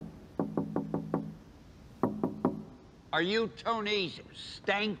Are you Tony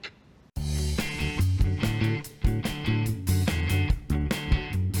Stank?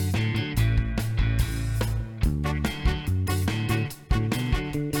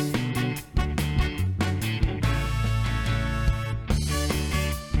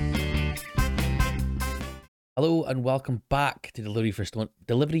 Hello and welcome back to Delivery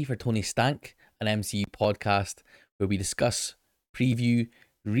for Tony Stank, an MCU podcast where we discuss, preview,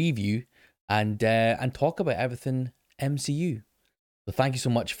 review, and talk about everything MCU. So thank you so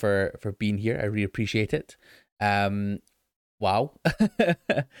much for being here. I really appreciate it. Wow,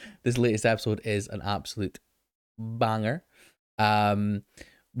 this latest episode is an absolute banger.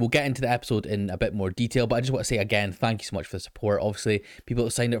 We'll get into the episode in a bit more detail, but I just want to say again, thank you so much for the support. Obviously, people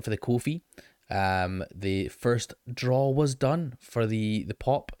that signed up for the Ko-fi. The first draw was done for the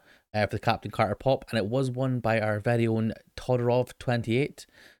pop, for the Captain Carter pop, and it was won by our very own Todorov28.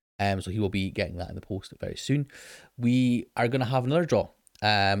 So he will be getting that in the post very soon. We are going to have another draw.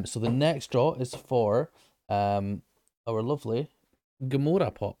 So the next draw is for our lovely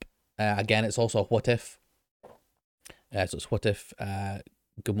Gamora pop. Again, it's also a what if. So it's what if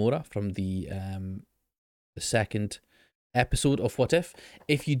Gamora from the second episode of What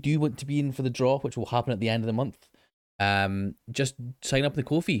If you do want to be in for the draw, which will happen at the end of the month, just sign up in the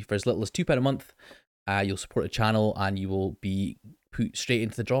Ko-fi for as little as £2 a month. You'll support the channel and you will be put straight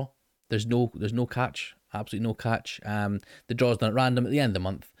into the draw. There's no catch, absolutely no catch. The draw's done at random at the end of the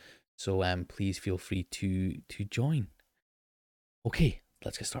month, so please feel free to join. Okay,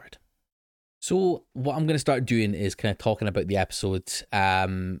 let's get started. So what I'm going to start doing is kind of talking about the episode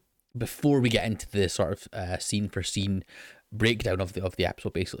before we get into the sort of scene for scene breakdown of the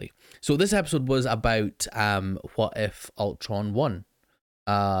episode, basically. So this episode was about what if Ultron won.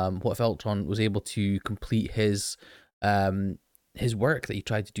 What if Ultron was able to complete his work that he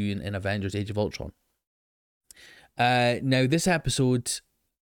tried to do in Avengers Age of Ultron. Now this episode,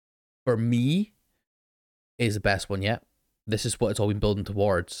 for me, is the best one yet. This is what it's all been building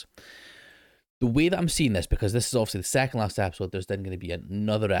towards. The way that I'm seeing this, because this is obviously the second last episode, there's then going to be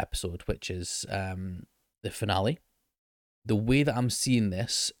another episode, which is the finale. The way that I'm seeing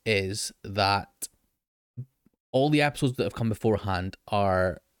this is that all the episodes that have come beforehand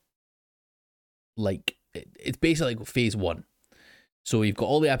are like, it's basically like phase one. So you've got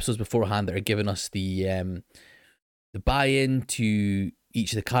all the episodes beforehand that are giving us the buy-in to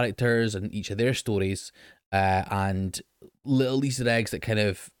each of the characters and each of their stories, and little Easter eggs that kind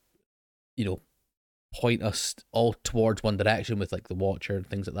of, you know, point us all towards one direction with like the Watcher and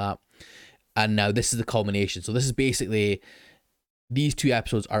things like that. And now this is the culmination. So this is basically, these two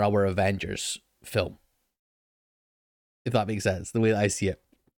episodes are our Avengers film, if that makes sense, the way that I see it.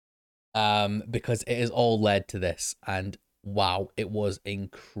 Because it is all led to this, and wow, it was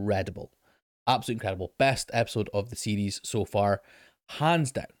incredible. Absolutely incredible. Best episode of the series so far,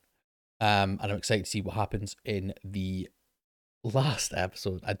 hands down. And I'm excited to see what happens in the last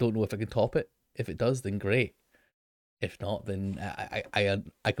episode. I don't know if I can top it. If it does, then great. If not, then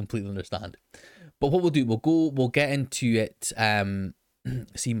I completely understand. But what we'll do, we'll get into it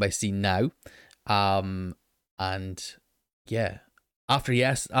scene by scene now. And yeah,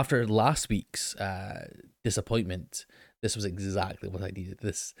 after last week's disappointment, this was exactly what I needed.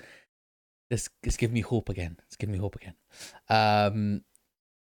 This giving me hope again. It's giving me hope again.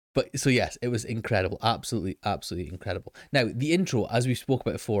 But so yes, it was incredible. Absolutely incredible. Now, the intro, as we spoke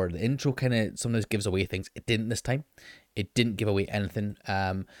about before, the intro kind of sometimes gives away things. It didn't this time. It didn't give away anything.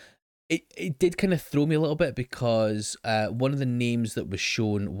 It did kind of throw me a little bit because one of the names that was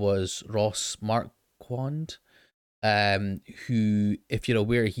shown was Ross Marquand, who, if you're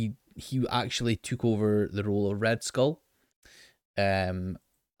aware, he actually took over the role of Red Skull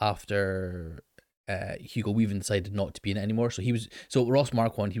after Hugo Weaving decided not to be in it anymore. So Ross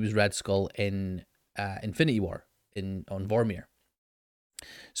Marquand, he was Red Skull in Infinity War on Vormir.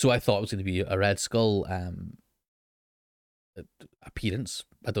 So I thought it was going to be a Red Skull appearance.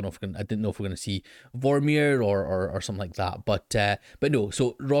 I didn't know if we're going to see Vormir or something like that. But no.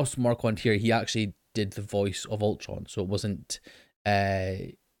 So Ross Marquand here, he actually did the voice of Ultron. So it wasn't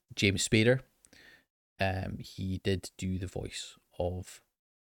James Spader. He did do the voice of,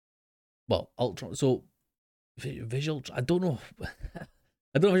 well, Ultron. So Visual, I don't know. I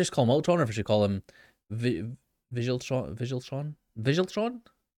don't know if I just call him Ultron or if I should call him Visualtron.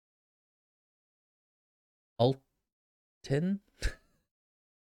 Ultin.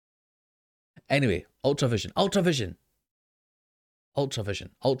 Anyway, Ultravision.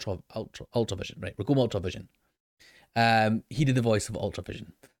 Right, we're going Ultravision. He did the voice of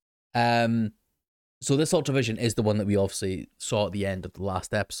Ultravision. So this Ultravision is the one that we obviously saw at the end of the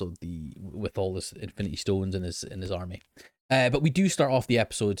last episode, the with all this Infinity Stones in his army. But we do start off the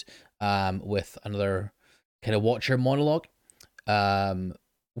episode with another kind of Watcher monologue,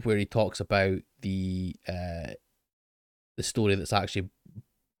 where he talks about the story that's actually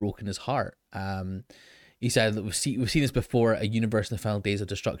broken his heart. He said that we've seen this before, a universe in the final days of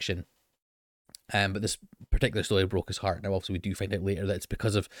destruction. But this particular story broke his heart. Now, obviously, we do find out later that it's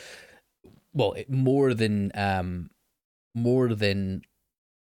because of, well, more than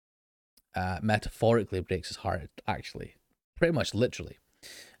metaphorically breaks his heart. Actually, pretty much literally.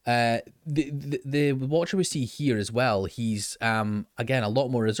 The Watcher we see here as well, he's again a lot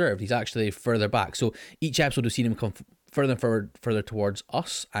more reserved. He's actually further back. So each episode we've seen him come further and further towards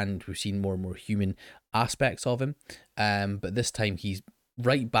us, and we've seen more and more human aspects of him. But this time he's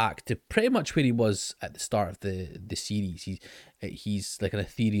right back to pretty much where he was at the start of the series. He's like an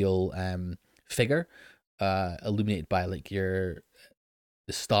ethereal figure, illuminated by like the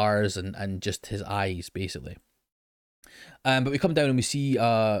stars and just his eyes basically. But we come down and we see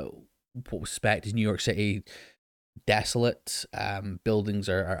what we suspect is New York City desolate. Buildings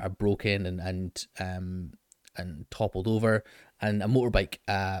are broken and toppled over, and a motorbike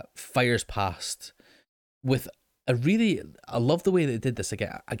fires past with a really, I love the way they did this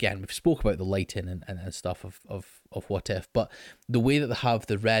again. We've spoke about the lighting and stuff of What If, but the way that they have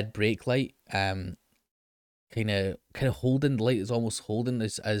the red brake light kind of holding, the light is almost holding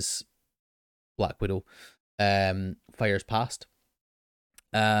as Black Widow fires past.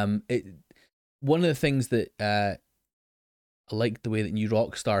 One of the things that I liked the way that New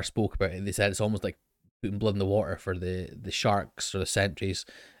Rockstar spoke about it. They said it's almost like putting blood in the water for the sharks or the sentries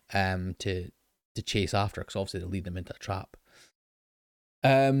to chase after, because obviously they lead them into a trap.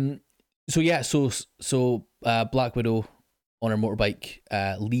 So Black Widow on her motorbike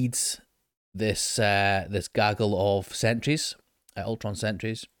leads this gaggle of sentries, Ultron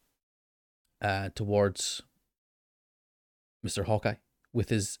sentries, towards Mr. Hawkeye with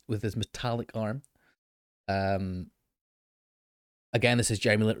his metallic arm. Again, this is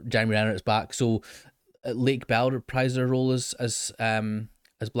Jeremy Renner is back. So Lake Bell reprised her role as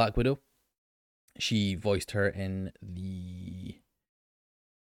Black Widow. She voiced her in the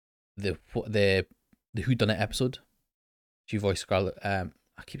Whodunit episode. She voiced Scarlet. I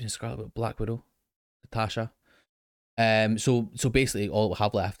keep saying Scarlet, but Black Widow, Natasha. So basically, all we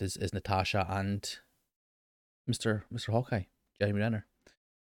have left is Natasha and Mr. Hawkeye, Jeremy Renner.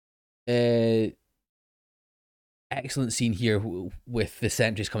 Excellent scene here with the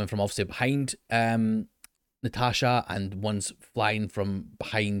sentries coming from obviously behind Natasha, and one's flying from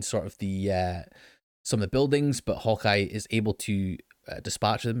behind sort of the some of the buildings, but Hawkeye is able to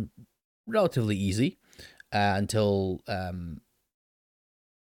dispatch them relatively easy until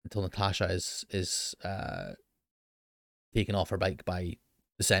Natasha is taken off her bike by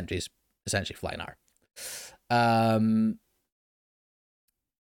the sentries, essentially flying her.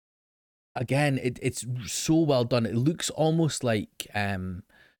 Again, it's so well done. It looks almost like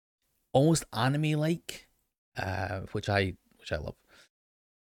almost anime like, which I love.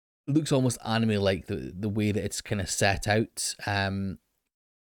 It looks almost anime like the way that it's kind of set out.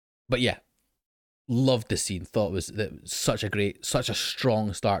 But yeah, loved the scene. Thought it was such a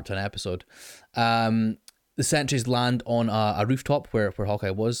strong start to an episode. The sentries land on a rooftop where Hawkeye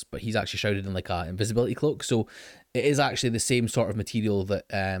was, but he's actually shrouded in like a invisibility cloak. So it is actually the same sort of material that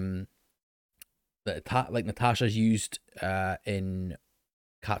like Natasha's used in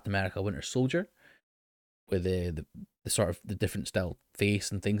Captain America: Winter Soldier, with the sort of the different style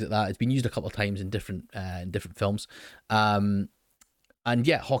face and things like that. It's been used a couple of times in different films. And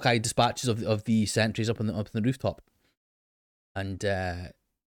yeah, Hawkeye dispatches of the sentries up on the rooftop. And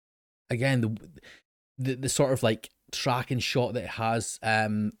again, the sort of like tracking shot that it has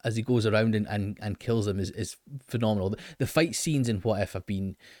as he goes around and kills them is phenomenal. The fight scenes in What If have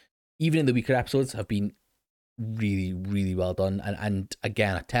been, even in the weaker episodes, have been really, really well done, and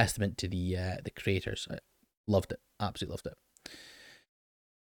again, a testament to the creators. I loved it, absolutely loved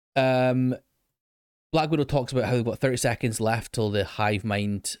it. Black Widow talks about how they've got 30 seconds left till the hive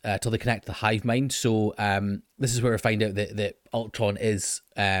mind, till they connect to the hive mind. So this is where we find out that Ultron is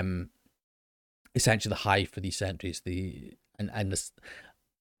essentially the hive for these sentries. And this,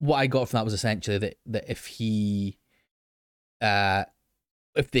 what I got from that was essentially that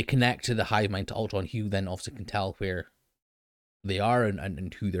if they connect to the hive mind to Ultron, he then obviously can tell where they are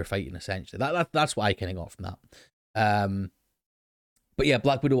and who they're fighting. Essentially, that's what I kind of got from that. But yeah,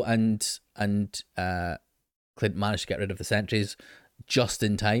 Black Widow and Clint managed to get rid of the sentries just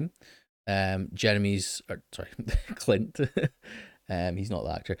in time. Clint, he's not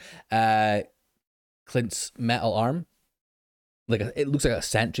the actor. Clint's metal arm, it looks like a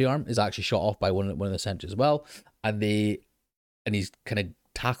sentry arm, is actually shot off by one of the sentries as well, and he's kind of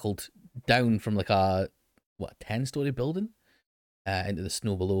tackled down from like a 10-story building into the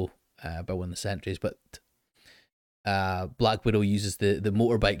snow below by one of the sentries. But Black Widow uses the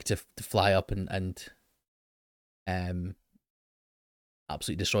motorbike to fly up and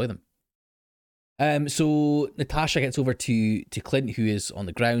absolutely destroy them. So Natasha gets over to Clint, who is on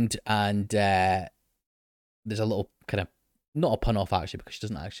the ground, and there's a little kind of, not a pun off actually, because she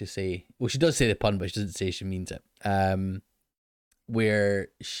doesn't actually say, well, she does say the pun, but she doesn't say she means it. Where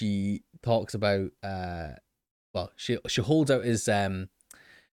she talks about she holds out his arm,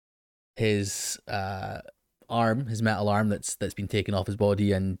 his metal arm that's been taken off his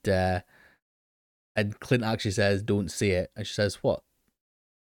body, and Clint actually says, "Don't say it," and she says, "What?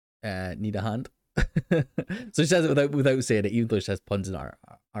 Need a hand?" So she says it without saying it, even though she says puns aren't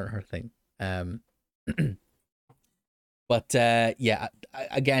her thing. But yeah,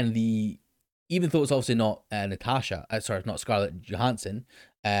 again, even though it's obviously not Natasha, not Scarlett Johansson,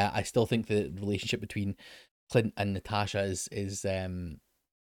 I still think the relationship between Clint and Natasha is really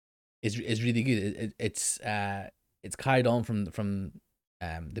good. It's carried on from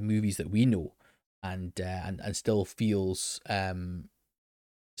the movies that we know, and still feels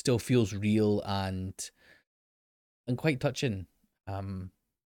real and quite touching,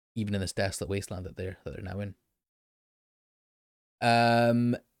 even in this desolate wasteland that they're now in.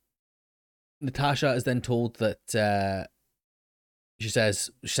 Natasha is then told that she says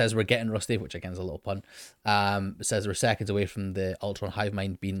we're getting Rusty, which again is a little pun. Says we're seconds away from the Ultron hive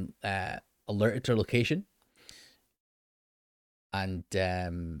mind being alerted to her location, and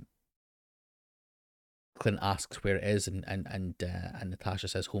Clint asks where it is, and Natasha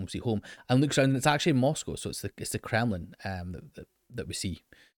says home sweet home, and looks around, and it's actually Moscow, so it's the Kremlin that we see,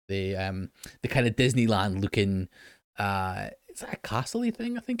 the kind of Disneyland looking. It's like a castle-y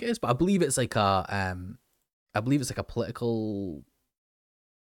thing, I think it is, but I believe it's like a political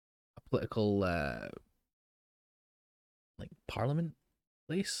like parliament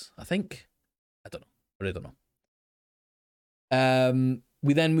place, I think. I don't know. I really don't know.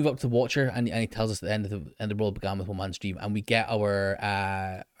 We then move up to the Watcher, and he tells us that the end of the world began with one man's dream, and we get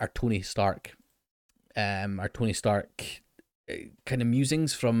our Tony Stark, kind of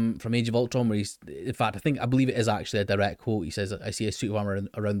musings from Age of Ultron, where he's, in fact, I believe it is actually a direct quote. He says, "I see a suit of armor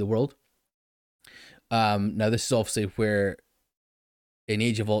around the world." Now this is obviously where in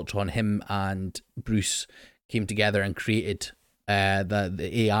Age of Ultron, him and Bruce came together and created the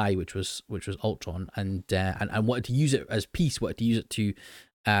AI, which was Ultron, and wanted to use it as peace, wanted to use it to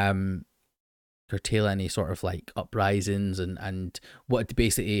curtail any sort of like uprisings, and wanted to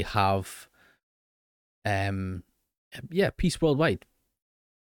basically have peace worldwide.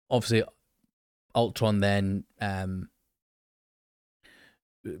 Obviously, Ultron then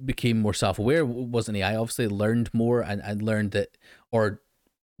became more self-aware, wasn't he? I obviously learned more and learned that, or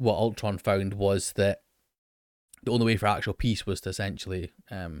what Ultron found was that the only way for actual peace was to essentially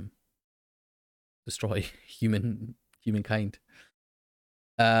destroy humankind.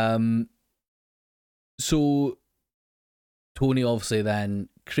 So Tony obviously then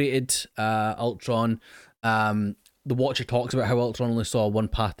created Ultron. The Watcher talks about how Ultron only saw one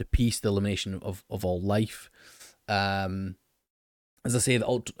path to peace, the elimination of all life. As I say, the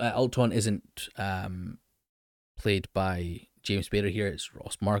Ultron isn't played by James Spader here. It's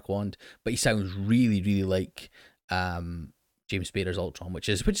Ross Marquand, but he sounds really, really like James Spader's Ultron, which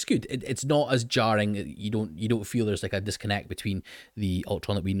is good. It's not as jarring. You don't feel there's like a disconnect between the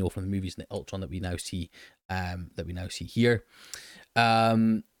Ultron that we know from the movies and the Ultron that we now see here.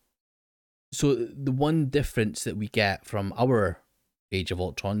 So the one difference that we get from our Age of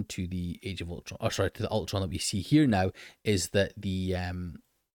Ultron to the to the Ultron that we see here now is that the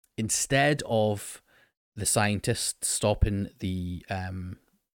instead of the scientists stopping the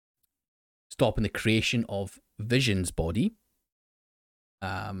creation of Vision's body,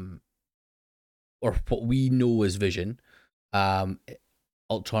 or what we know as Vision,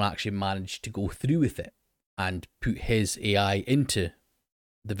 Ultron actually managed to go through with it and put his AI into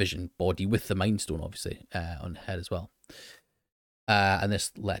the Vision body with the Mind Stone, obviously, on the head as well. And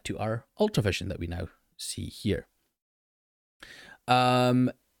this led to our Ultravision that we now see here.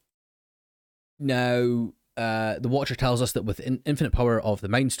 Now, the Watcher tells us that with infinite power of the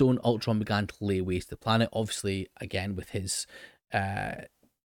Mind Stone, Ultron began to lay waste to the planet. Obviously, again, with his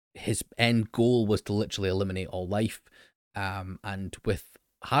end goal was to literally eliminate all life. And with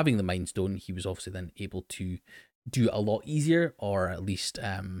having the Mind Stone, he was obviously then able to do it a lot easier, or at least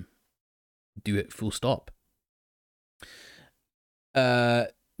do it full stop. Now,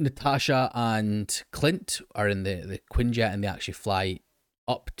 Natasha and Clint are in the Quinjet, and they actually fly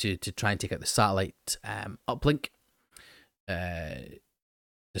up to try and take out the satellite uplink to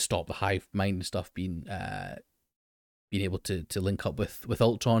stop the hive mind and stuff being able to link up with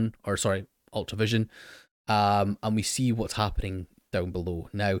Ultron, or sorry, Ultravision. And we see what's happening down below.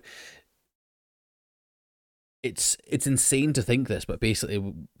 Now, it's insane to think this, but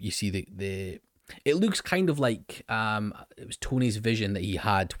basically you see the it looks kind of like it was Tony's vision that he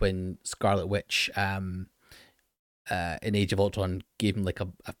had when Scarlet Witch in Age of Ultron gave him like a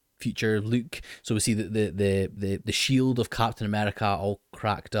future look. So we see the shield of Captain America all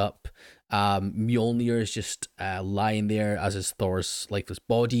cracked up. Mjolnir is just lying there, as is Thor's lifeless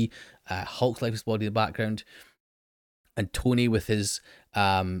body, Hulk's lifeless body in the background, and Tony with his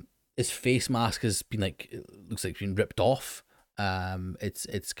face mask has been like, it looks like it's been ripped off.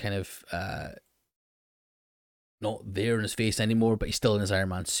 It's kind of not there in his face anymore, but he's still in his Iron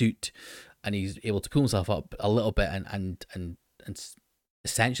Man suit, and he's able to pull himself up a little bit and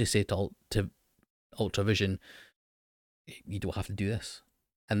essentially say to Ultravision, you don't have to do this.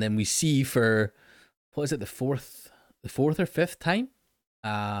 And then we see for, what is it, the fourth or fifth time,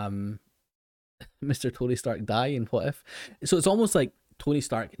 Mr. Tony Stark die in What If. So it's almost like Tony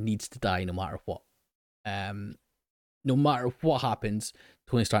Stark needs to die no matter what. No matter what happens,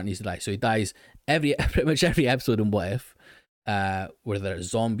 Tony Stark needs to die. So he dies pretty much every episode in What If, whether it's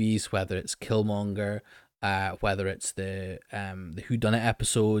zombies, whether it's Killmonger, whether it's the Whodunit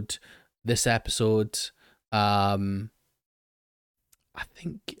episode, this episode. I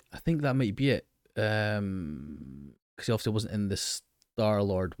think that might be it. Because he obviously wasn't in the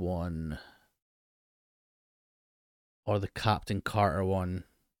Star-Lord one or the Captain Carter one,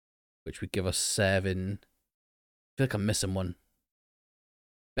 which would give us 7. I feel like I'm missing one.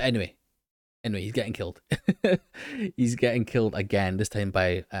 But anyway, he's getting killed. He's getting killed again, this time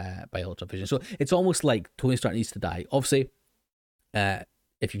by Ultravision. So it's almost like Tony Stark needs to die. Obviously,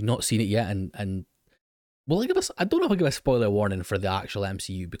 if you've not seen it yet, and well, I don't know if I'll give a spoiler warning for the actual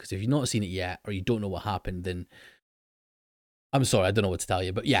MCU, because if you've not seen it yet or you don't know what happened, then I'm sorry, I don't know what to tell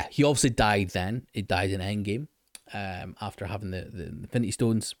you. But yeah, he obviously died then. He died in Endgame after having the Infinity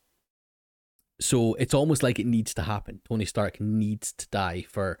Stones. So it's almost like it needs to happen. Tony Stark needs to die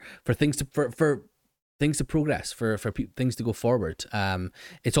for things to for things to progress, for things to go forward.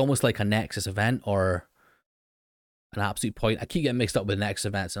 It's almost like a Nexus event or an Absolute Point. I keep getting mixed up with Nexus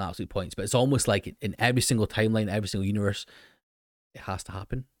events and Absolute Points, but it's almost like in every single timeline, every single universe, it has to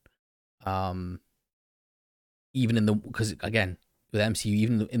happen. Even because again with MCU,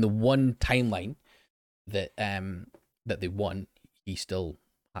 even in the one timeline that they won, he still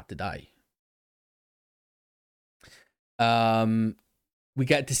had to die. We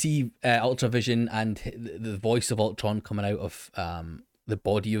get to see Ultravision and the voice of Ultron coming out of the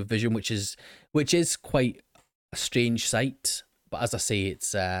body of Vision, which is quite a strange sight. But as I say,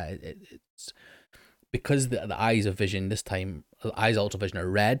 it's because the eyes of Vision this time, the eyes of Ultravision are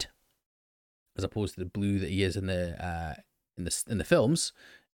red, as opposed to the blue that he is in the films.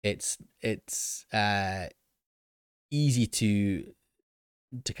 It's easy to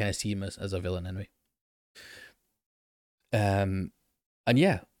kind of see him as a villain anyway. And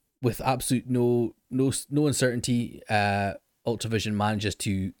yeah, with absolute no uncertainty, Ultravision manages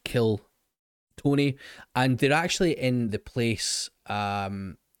to kill Tony, and they're actually in the place. I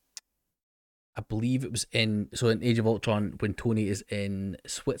believe it was in Age of Ultron when Tony is in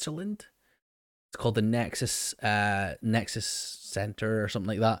Switzerland. It's called the Nexus Center or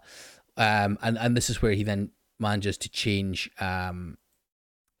something like that. And this is where he then manages to change.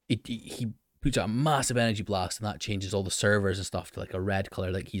 He puts out a massive energy blast, and that changes all the servers and stuff to like a red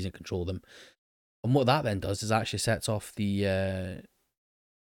color, like he's in control of them. And what that then does is actually sets off the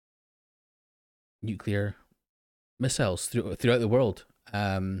nuclear missiles throughout the world.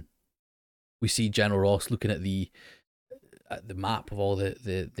 We see General Ross looking at the map of all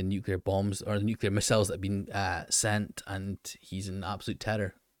the nuclear bombs or the nuclear missiles that have been sent, and he's in absolute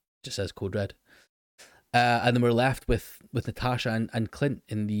terror. Just says Code Red. And then we're left with Natasha and Clint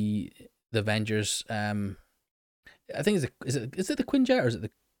in the Avengers. I think is it the Quinjet or is it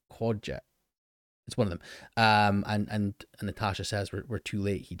the Quadjet? It's one of them. And Natasha says we're too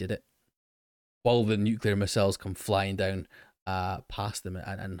late. He did it. While the nuclear missiles come flying down past them,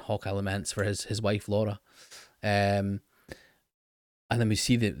 and Hawkeye laments for his wife Laura. And then we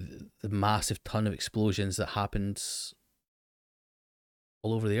see the massive ton of explosions that happens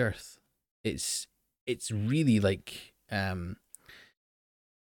all over the earth. It's really like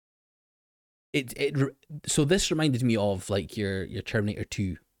so this reminded me of like your Terminator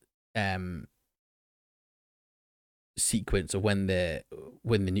 2 sequence of when the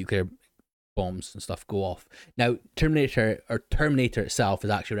nuclear bombs and stuff go off. Now, Terminator itself is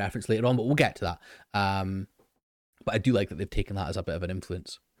actually referenced later on, but we'll get to that. But I do like that they've taken that as a bit of an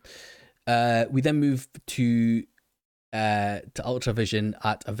influence. We then move to Ultravision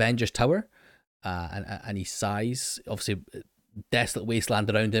at Avengers Tower, and he sighs, obviously desolate wasteland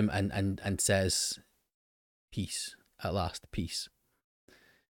around him, and says, "Peace at last, peace."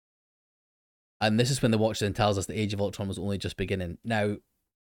 And this is when the Watcher then tells us the Age of Ultron was only just beginning. Now,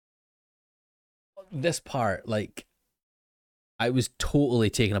 this part, like, I was totally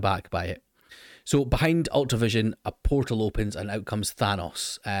taken aback by it. So behind Ultravision, a portal opens and out comes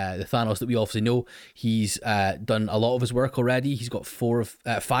Thanos. The Thanos that we obviously know. He's done a lot of his work already. He's got 5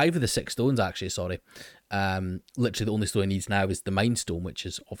 of the 6 stones, actually, sorry. Literally the only stone he needs now is the Mind Stone, which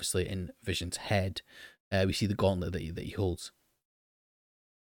is obviously in Vision's head. We see the gauntlet that he holds.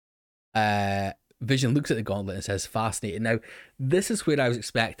 Vision looks at the gauntlet and says, "Fascinating." Now, this is where I was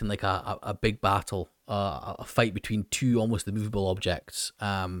expecting like a big battle, a fight between 2 almost immovable objects.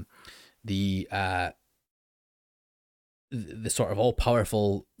 The sort of all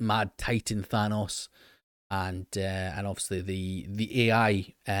powerful mad Titan Thanos, and obviously the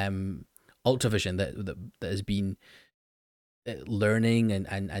AI Ultravision that has been learning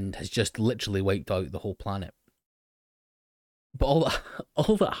and has just literally wiped out the whole planet. But all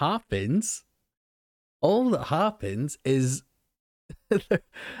that happens is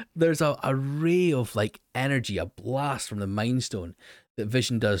there's a ray of like energy, a blast from the Mind Stone that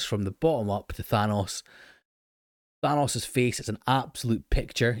Vision does from the bottom up to Thanos. Thanos' face is an absolute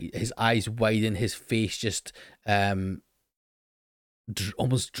picture. His eyes widen, his face just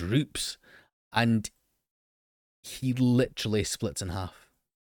almost droops, and he literally splits in half.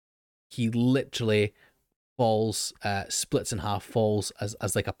 He literally falls, splits in half, falls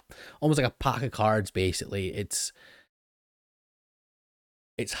as like almost like a pack of cards. Basically, it's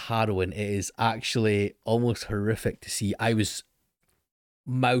harrowing. It is actually almost horrific to see.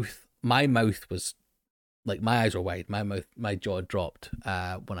 My mouth was like, my eyes were wide, my jaw dropped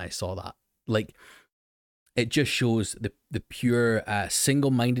when I saw that. Like, it just shows the pure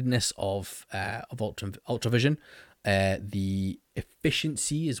single-mindedness of Ultravision, the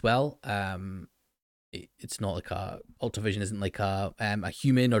efficiency as well. It's not like Ultravision isn't like a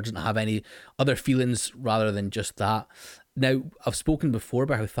human, or doesn't have any other feelings rather than just that. Now, I've spoken before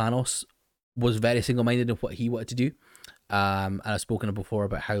about how Thanos was very single-minded in what he wanted to do, and I've spoken before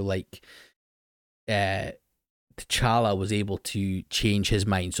about how like T'Challa was able to change his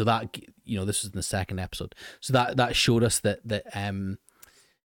mind. So that, this was in the second episode. So that showed us that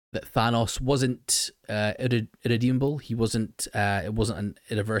Thanos wasn't irredeemable. He wasn't. It wasn't an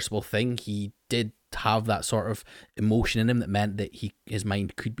irreversible thing. He did have that sort of emotion in him that meant that his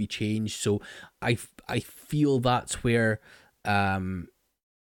mind could be changed. So I feel that's where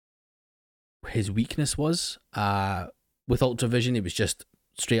his weakness was. With Ultravision, it was just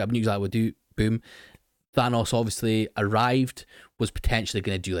straight up, knew exactly what to do. Boom. Thanos obviously arrived, was potentially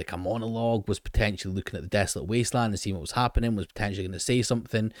going to do like a monologue, was potentially looking at the desolate wasteland and seeing what was happening, was potentially going to say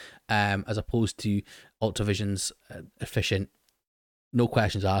something, as opposed to Ultravision's efficient, no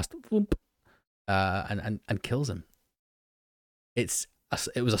questions asked, whoop, and kills him. It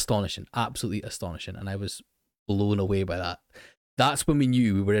was astonishing, absolutely astonishing, and I was blown away by that. That's when we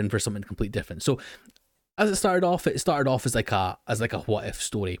knew we were in for something completely different. So as it started off as like a what if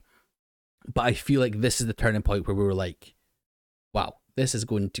story. But I feel like this is the turning point where we were like, wow, this is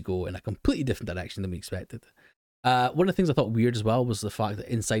going to go in a completely different direction than we expected. One of the things I thought weird as well was the fact that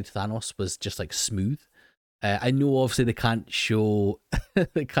inside Thanos was just like smooth. I know obviously they can't show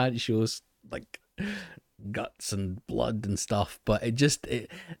like guts and blood and stuff, but that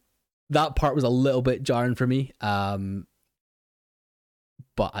part was a little bit jarring for me. But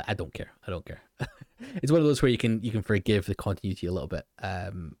I don't care. It's one of those where you can forgive the continuity a little bit.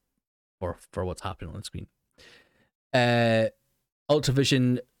 For what's happening on screen.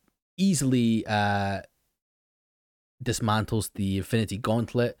 Ultravision easily dismantles the Infinity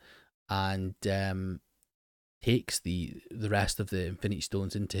Gauntlet and takes the rest of the Infinity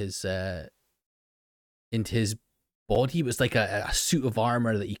Stones into his body. It was like a suit of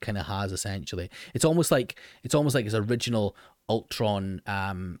armor that he kind of has, essentially. It's almost like his original Ultron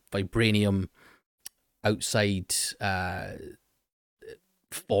vibranium outside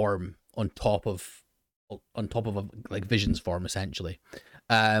form on top of like Vision's form, essentially.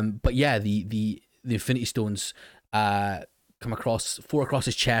 But yeah, the Infinity Stones come across 4 across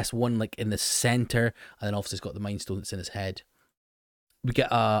his chest, 1 like in the center, and then obviously he's got the Mind Stone that's in his head. We get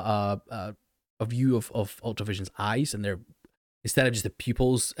a view of Ultravision's eyes, and they're, instead of just the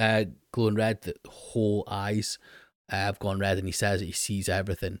pupils glowing red, the whole eyes have gone red, and he says that he sees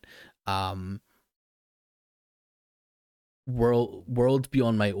everything. Worlds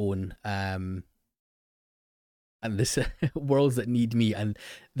beyond my own, and this worlds that need me, and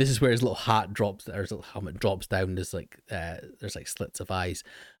this is where his little hat drops, or his little helmet drops down. There's there's like slits of eyes,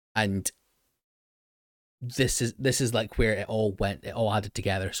 and this is like where it all added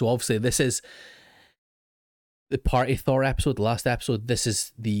together. So obviously this is the Party Thor episode, the last episode. This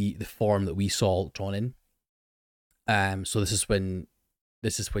is the form that we saw Ultron in. So this is when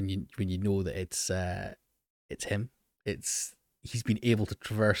you know that it's him. He's been able to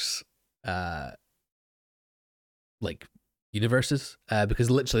traverse like universes,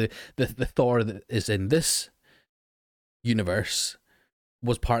 because literally the Thor that is in this universe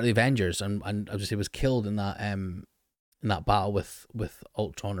was part of the Avengers, and I just say was killed in that battle with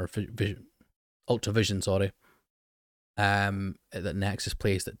Ultron or Ultravision, sorry. At that Nexus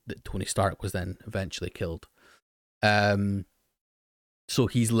place that Tony Stark was then eventually killed. So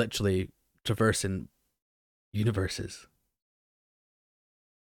he's literally traversing universes.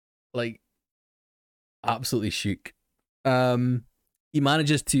 Like, absolutely shook. He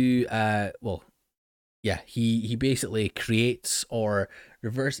manages to he basically creates or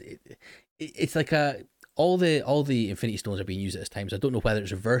reverse. It's like all the Infinity Stones are being used at this time, so I don't know whether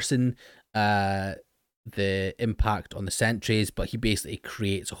it's reversing the impact on the Sentries, but he basically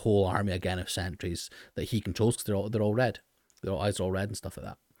creates a whole army again of Sentries that he controls, because they're all red. Their eyes are all red and stuff like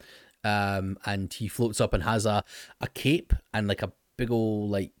that. And he floats up and has a cape and like a big old,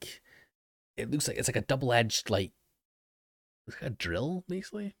 like, it looks like it's like a double-edged, like, it's like a drill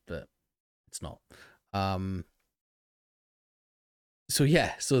basically, but it's not. So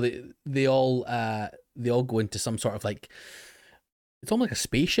yeah, so they all go into some sort of, like, it's almost like a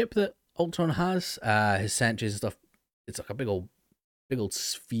spaceship that Ultron has. His Sentries and stuff. It's like a big old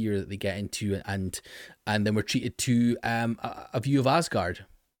sphere that they get into, and then we're treated to a view of Asgard.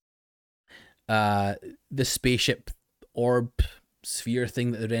 The spaceship orb sphere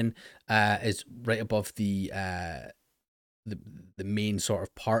thing that they're in is right above the main sort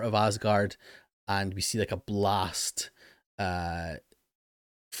of part of Asgard, and we see like a blast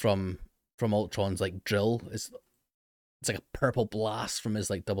from Ultron's like drill. It's like a purple blast from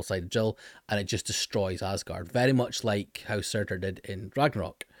his like double-sided drill, and it just destroys Asgard, very much like how Surtur did in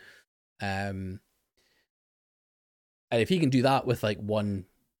Ragnarok. And if he can do that with like one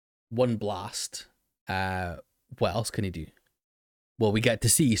blast, what else can he do? Well, we get to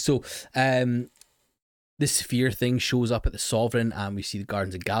see. So this sphere thing shows up at the Sovereign, and we see the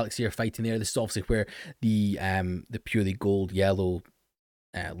Guardians of the Galaxy are fighting there. This is obviously where the purely gold yellow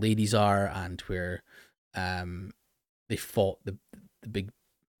ladies are, and where they fought the big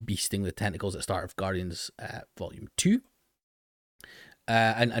beasting with tentacles at the start of Guardians Volume 2.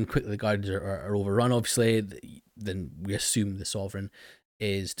 And quickly the Guardians are overrun, obviously. Then we assume the Sovereign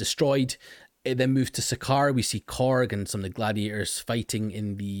is destroyed. It then moves to Sakaar. We see Korg and some of the gladiators fighting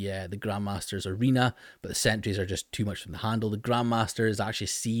in the Grandmaster's arena, but the Sentries are just too much for them to handle. The Grandmaster is actually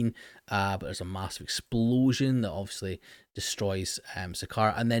seen, but there's a massive explosion that obviously destroys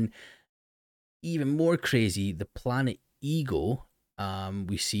Sakaar. And then, even more crazy, the planet Ego,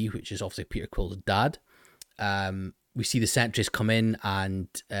 we see, which is obviously Peter Quill's dad. We see the Sentries come in, and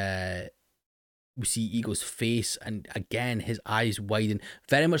we see Ego's face, and again his eyes widen,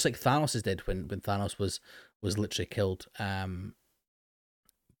 very much like Thanos' did when Thanos was literally killed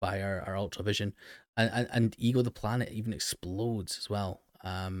by our Ultravision, and Ego the planet even explodes as well.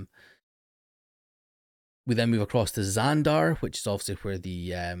 We then move across to Xandar, which is obviously where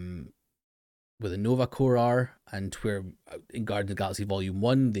the Nova Corps are, and where in Guardians of the Galaxy Volume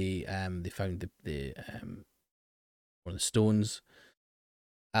 1 they found the one of the stones.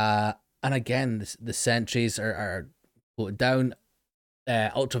 And again, the Sentries are floated down.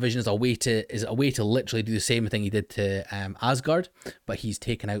 Ultravision is a way to literally do the same thing he did to Asgard, but he's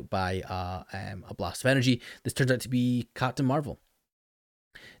taken out by a blast of energy. This turns out to be Captain Marvel.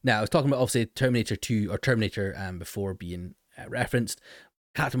 Now, I was talking about obviously Terminator 2 or Terminator before being referenced.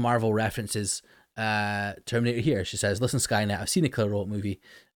 Captain Marvel references Terminator here. She says, "Listen, Skynet, I've seen a Killer Robot movie,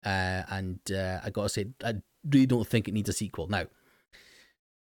 and I gotta say, I really don't think it needs a sequel." Now,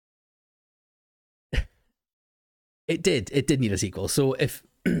 it did need a sequel. So if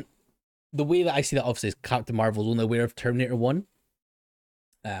the way that I see that obviously is Captain Marvel's only aware of Terminator 1,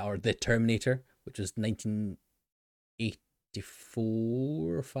 or the Terminator, which was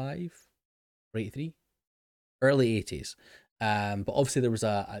 1984 or 5 or 83, early 80s. But obviously there was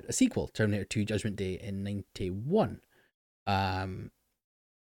a sequel, Terminator 2 Judgment Day, in 91.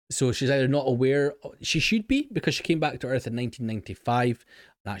 So she's either not aware, she should be, because she came back to Earth in 1995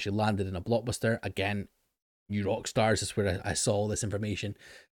 and actually landed in a blockbuster. Again, New Rockstars is where I saw all this information.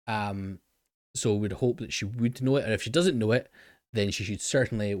 So we'd hope that she would know it, and if she doesn't know it, then she should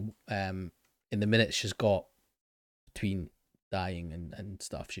certainly, in the minutes she's got between dying and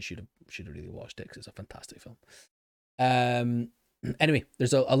stuff, she should have really watched it, because it's a fantastic film. Anyway,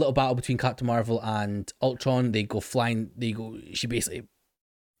 there's a little battle between Captain Marvel and Ultron. They go flying. She basically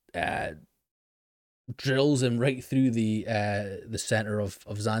drills him right through the center of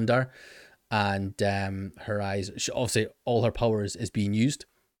Xandar, and her eyes. Obviously, all her powers is being used.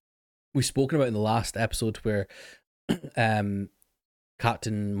 We've spoken about in the last episode where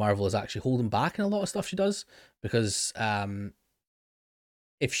Captain Marvel is actually holding back in a lot of stuff she does, because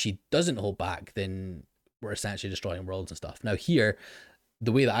if she doesn't hold back, then we're essentially destroying worlds and stuff. Now here,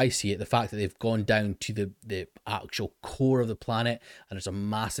 the way that I see it, the fact that they've gone down to the actual core of the planet and there's a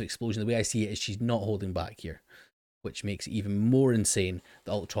massive explosion, the way I see it is she's not holding back here, which makes it even more insane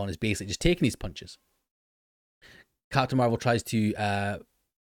that Ultron is basically just taking these punches. Captain Marvel tries to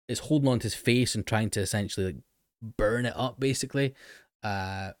is holding on to his face and trying to essentially like burn it up, basically.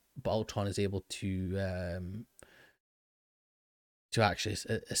 But Ultron is able to actually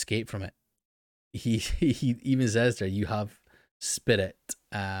escape from it. He even says there, "You have spirit."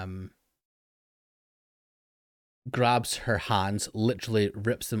 Grabs her hands, literally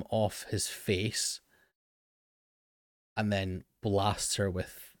rips them off his face, and then blasts her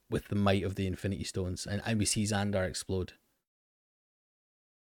with the might of the Infinity Stones, and we see Xandar explode.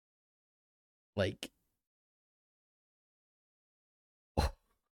 Like,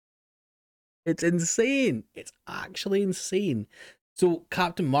 it's insane. It's actually insane. So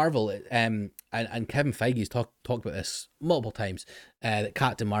Captain Marvel, and Kevin Feige's talked about this multiple times, that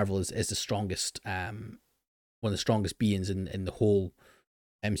Captain Marvel is the strongest, one of the strongest beings in the whole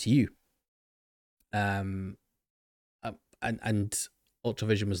MCU. And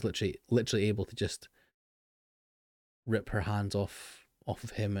Ultravision was literally able to just rip her hands off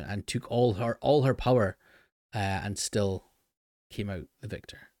of him and took all her power, and still came out the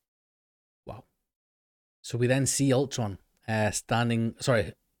victor. Wow. So we then see Ultravision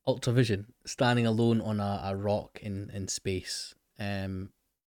standing alone on a rock in space. And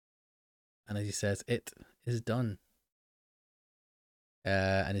as he says, "It is done."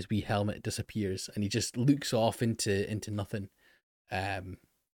 And his wee helmet disappears, and he just looks off into nothing. And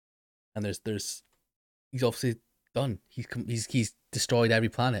there's he's obviously done. He's destroyed every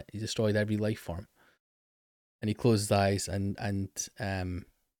planet. He's destroyed every life form. And he closes his eyes, and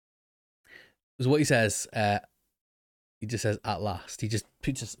is what he says. He just says, "At last." He just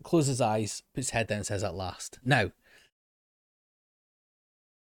closes his eyes, puts his head down, and says, "At last." Now,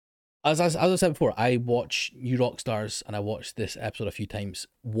 as I said before, I watch New Rockstars, and I watched this episode a few times.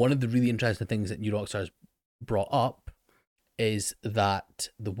 One of the really interesting things that New Rockstars brought up is that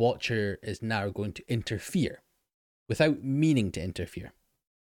the Watcher is now going to interfere without meaning to interfere.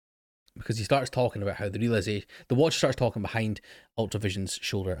 Because he starts talking about how the Watcher starts talking behind Ultravision's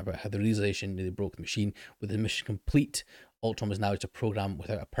shoulder about how the realization that they broke the machine, with the mission complete, Ultron was now just a program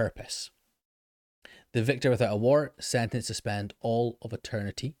without a purpose. The victor without a war, sentenced to spend all of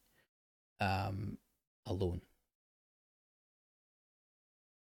eternity alone.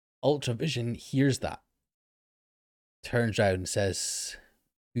 Ultravision hears that, turns around and says,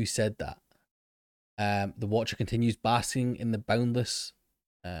 "Who said that?" The Watcher continues basking in the boundless.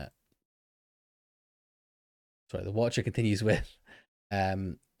 The Watcher continues with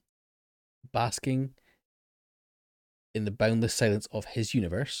basking in the boundless silence of his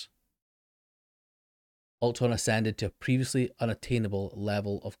universe. Ultron ascended to a previously unattainable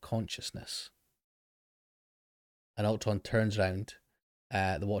level of consciousness. And Ultron turns around.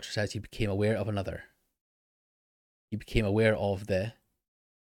 The Watcher says he became aware of another. He became aware of the...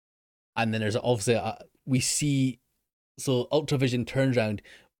 And then there's obviously... we see... So Ultravision turns around.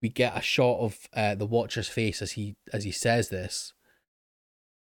 We get a shot of the Watcher's face as he says this.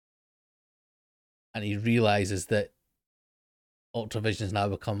 And he realizes that Ultravision has now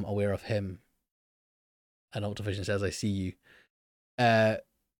become aware of him. And Ultravision says, "I see you." And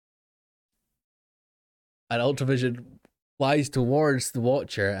Ultravision flies towards the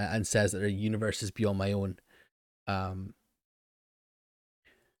Watcher and says that their universe is beyond my own. And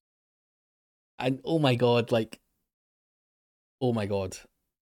oh my god,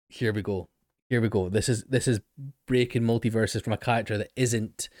 here we go. This is breaking multiverses from a character that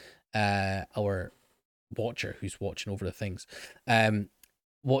isn't our Watcher, who's watching over the things.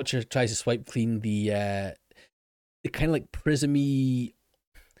 Watcher tries to swipe clean the kind of like prismy.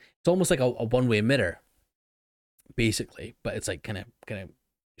 It's almost like a one-way mirror, basically, but it's like kind of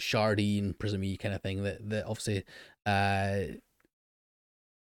shardy and prismy kind of thing that obviously Captain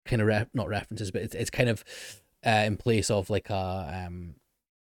kind of not references, but it's kind of in place of like a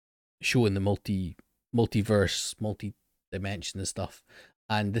showing the multiverse, multi-dimension and stuff.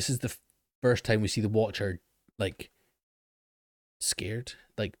 And this is the first time we see the Watcher like scared,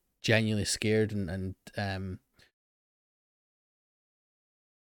 like genuinely scared, and I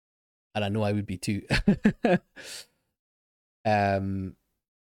know I would be too.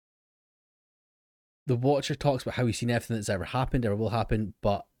 The Watcher talks about how he's seen everything that's ever happened, ever will happen,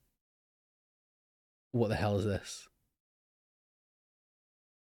 but what the hell is this?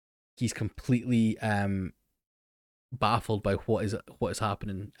 He's completely baffled by what is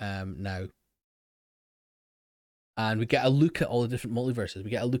happening now. And we get a look at all the different multiverses. We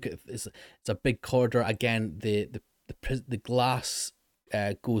get a look at it's a big corridor again. The glass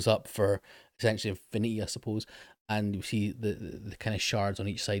goes up for essentially infinity, I suppose, and you see the kind of shards on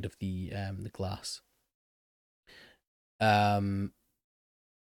each side of the glass.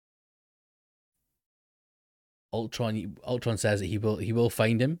 Ultron says that he will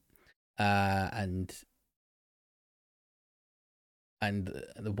find him, and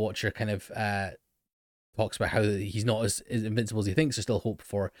the Watcher kind of talks about how he's not as invincible as he thinks. There's still hope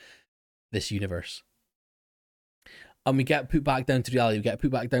for this universe. And we get put back down to reality. We get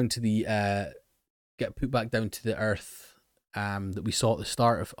put back down to the Earth that we saw at the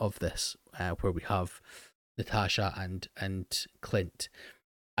start of this, where we have Natasha and Clint.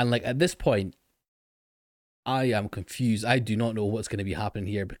 And like at this point, I am confused. I do not know what's going to be happening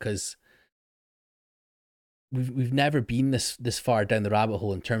here, because we've never been this far down the rabbit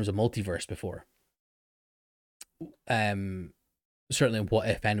hole in terms of multiverse before. Certainly in What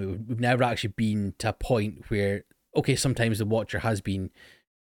If anyway, we've never actually been to a point where, okay, sometimes the Watcher has been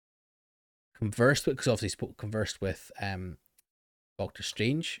conversed with, because obviously conversed with Doctor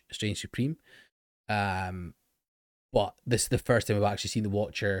Strange Supreme, but this is the first time we've actually seen the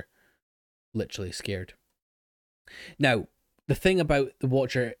Watcher literally scared. Now, the thing about the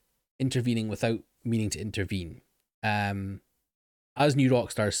Watcher intervening without meaning to intervene, as New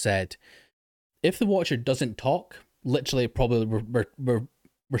Rockstar said, if the Watcher doesn't talk, literally probably we're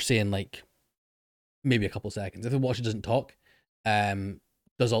saying like maybe a couple seconds. If the Watcher doesn't talk,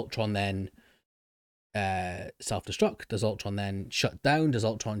 does Ultron then self-destruct? Does Ultron then shut down? Does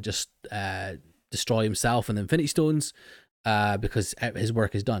Ultron just destroy himself and the Infinity Stones? Because his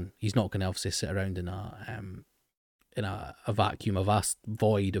work is done. He's not going to obviously sit around in a vacuum, a vast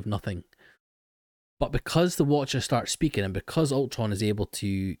void of nothing. But because the Watcher starts speaking, and because Ultron is able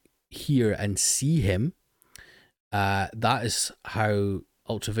to hear and see him, that is how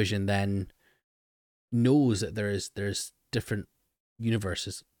Ultravision then knows that there's different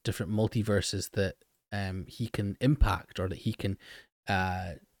universes, different multiverses that he can impact, or that he can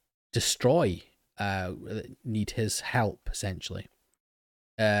destroy, that need his help, essentially.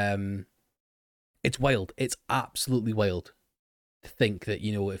 It's wild. It's absolutely wild to think that,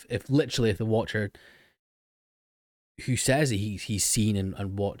 you know, if literally if the Watcher, who says that he's seen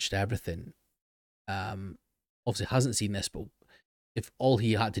and watched everything, obviously hasn't seen this, but if all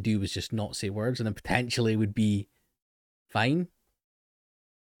he had to do was just not say words, and then potentially would be fine.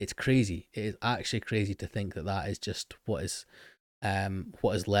 It's crazy. It is actually crazy to think that is just what has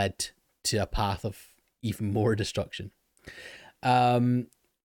led to a path of even more destruction.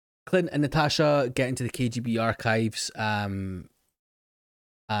 Clint and Natasha get into the KGB archives, and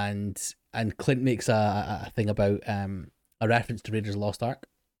Clint makes a thing about a reference to Raiders of the Lost Ark.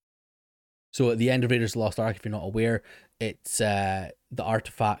 So at the end of Raiders of the Lost Ark, if you're not aware, it's the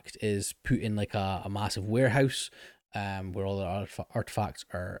artifact is put in like a massive warehouse, where all the artifacts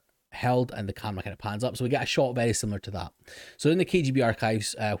are held, and the camera kind of pans up. So we get a shot very similar to that. So in the KGB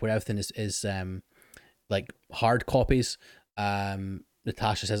archives, where everything is like hard copies,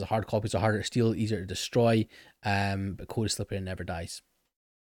 Natasha says that hard copies are harder to steal, easier to destroy, but code is slippery and never dies.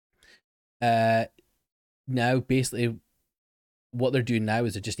 Now basically what they're doing now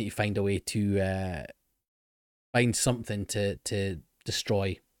is they just need to find a way to find something to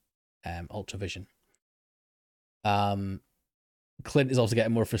destroy Ultravision. Clint is also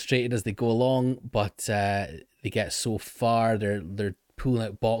getting more frustrated as they go along, but they get so far, they're pulling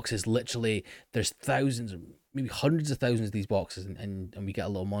out boxes. Literally, there's thousands, maybe hundreds of thousands of these boxes, and we get a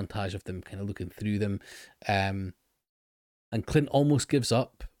little montage of them kind of looking through them. And Clint almost gives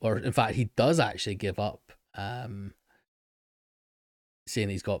up, or in fact, he does actually give up, saying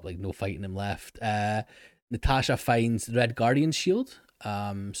he's got like no fight in him left. Natasha finds the Red Guardian's shield.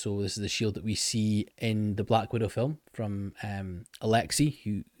 So this is the shield that we see in the Black Widow film from Alexei,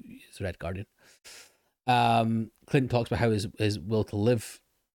 who is the Red Guardian. Clint talks about how his will to live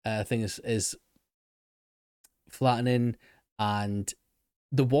thing is flattening, and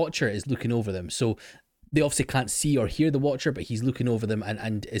the Watcher is looking over them. So they obviously can't see or hear the Watcher, but he's looking over them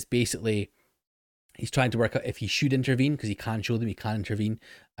and is basically, he's trying to work out if he should intervene, because he can show them he can intervene,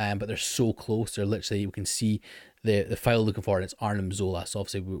 but they're so close. They're literally, we can see the file looking for it. It's Arnim Zola, so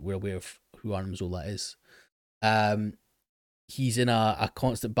obviously we're aware of who Arnim Zola is. He's in a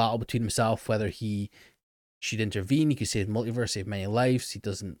constant battle between himself whether he should intervene. He could save the multiverse, save many lives. He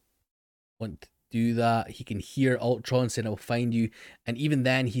doesn't want to do that. He can hear Ultron saying, "I will find you," and even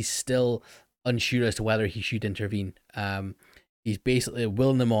then, he's still unsure as to whether he should intervene. He's basically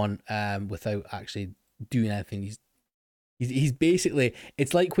willing them on without actually doing anything. He's basically,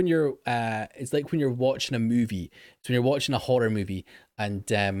 it's like when you're watching a movie. So when you're watching a horror movie and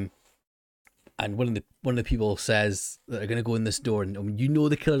one of the people says that they're gonna go in this door, and you know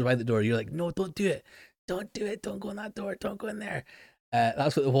the killer's by the door, you're like, no, don't do it, don't go in that door, don't go in there.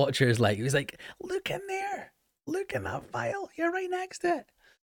 That's what the Watcher is like. He was like, look in there, look in that file, you're right next to it.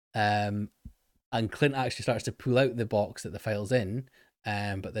 And Clint actually starts to pull out the box that the file's in,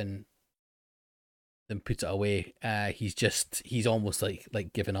 but then puts it away. He's almost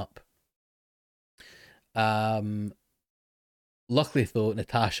like given up. Luckily though,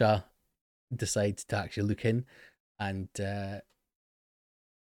 Natasha decides to actually look in and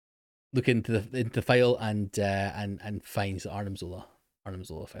look into the file and finds the Arnim Zola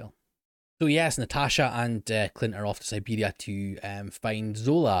file. So yes, Natasha and Clint are off to Siberia to find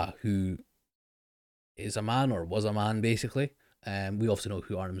Zola, who is a man, or was a man, basically. We also know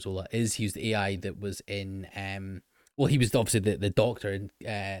who Arnim Zola is. He was the AI that was in he was obviously the doctor in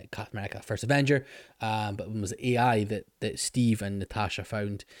Captain America First Avenger, but it was the AI that Steve and Natasha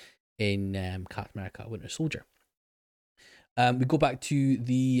found in Captain America Winter Soldier. We go back to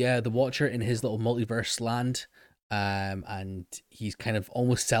the Watcher in his little multiverse land, and he's kind of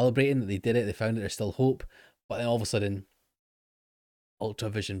almost celebrating that they did it. They found it. There's still hope, but then all of a sudden,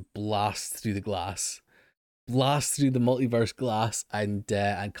 Ultravision blasts through the multiverse glass,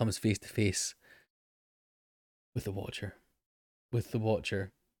 and comes face to face with the Watcher.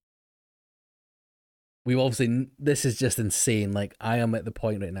 We obviously, this is just insane. Like, I am at the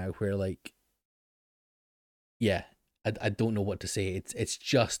point right now where, like, yeah, I don't know what to say. It's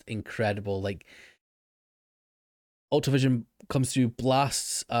just incredible. Like, Ultravision comes through,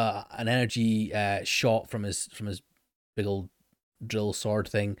 blasts an energy shot from his big old drill sword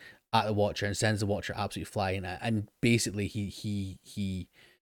thing at the Watcher, and sends the Watcher absolutely flying. And basically, he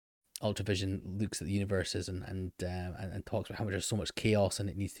Ultravision looks at the universes and talks about how much there's so much chaos and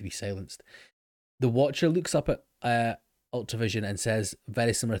it needs to be silenced. The Watcher looks up at Ultravision and says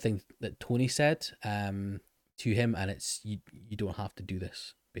very similar thing that Tony said to him, and it's you don't have to do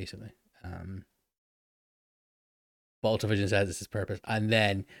this, basically. But Ultravision says it's his purpose, and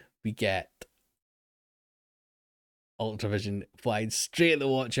then we get Ultravision flying straight at the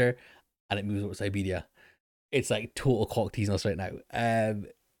Watcher, and it moves over to Siberia. It's like total cock teasing us right now.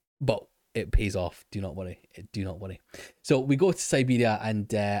 But it pays off. Do not worry. So we go to Siberia,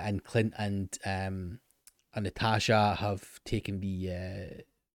 and Clint and Natasha have taken the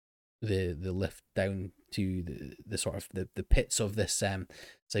lift down to the sort of the pits of this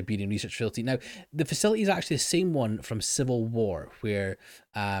Siberian research facility. Now, the facility is actually the same one from Civil War, where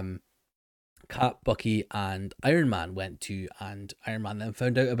Cap, Bucky, and Iron Man went to, and Iron Man then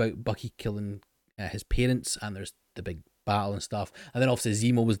found out about Bucky killing his parents, and there's the big battle and stuff. And then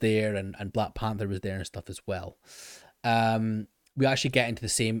obviously Zemo was there, and Black Panther was there and stuff as well. We actually get into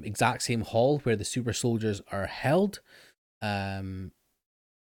the exact same hall where the super soldiers are held. The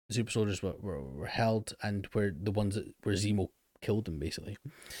super soldiers were held, and were the ones where Zemo killed them, basically.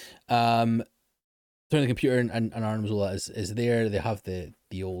 Turn the computer, and Arnim Zola is there. They have the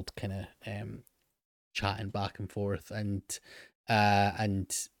old kind of chatting back and forth, and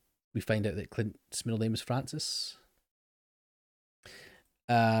we find out that Clint's middle name is Francis.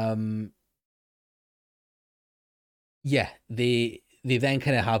 Yeah, they then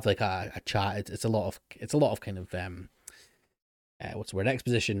kind of have like a chat. It's a lot of kind of what's the word,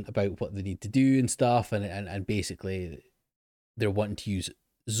 exposition about what they need to do and stuff, and basically they're wanting to use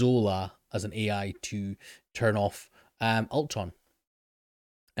Zola as an AI to turn off Ultron,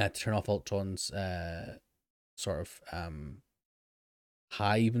 to turn off Ultron's sort of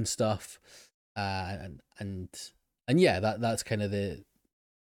hive and stuff, and yeah, that's kind of the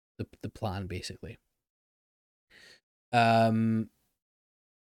plan, basically.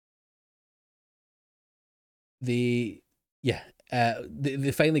 They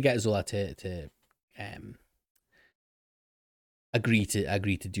finally get Zola to agree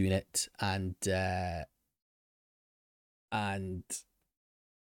to doing it, and the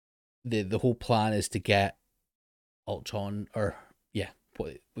whole plan is to get Ultron, or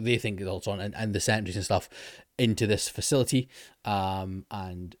what they think is Ultron and the sentries and stuff into this facility,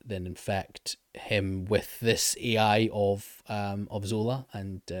 and then infect him with this AI of Zola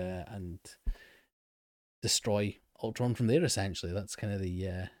and destroy Ultron from there. Essentially, that's kind of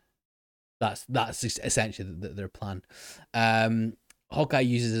the that's essentially their plan. Hawkeye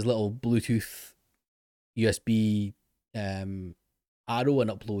uses his little Bluetooth USB arrow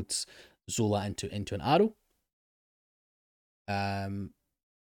and uploads Zola into an arrow. And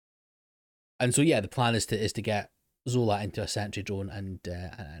so yeah, the plan is to get Zola into a sentry drone and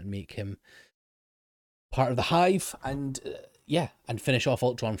make him part of the hive, and and finish off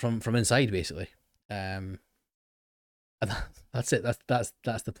Ultron from inside, basically. And that's it. That's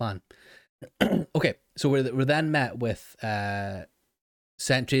the plan. Okay, so we're then met with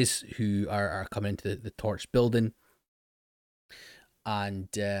sentries who are coming into the Torch building, and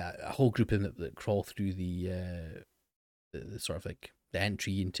a whole group of them that crawl through the sort of like the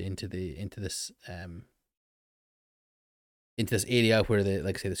entry into this area where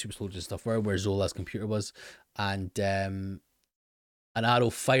like I say the super soldiers and stuff were, where Zola's computer was, and an arrow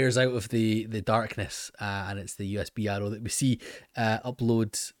fires out of the darkness, and it's the USB arrow that we see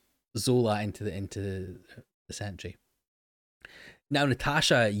uploads Zola into the sentry. Now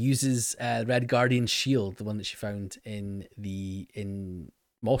Natasha uses Red Guardian's shield, the one that she found in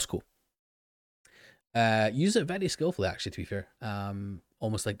Moscow. Uses it very skillfully, actually, to be fair.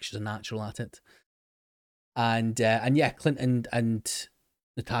 Almost like she's a natural at it. And yeah, Clint and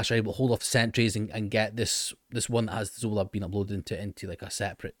Natasha are able to hold off sentries and get this one that has Zola being uploaded into like a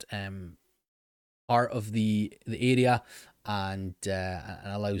separate part of the area, and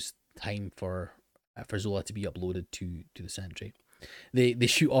allows time for Zola to be uploaded to the sentry. They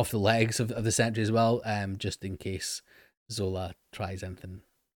shoot off the legs of the sentry as well, just in case Zola tries anything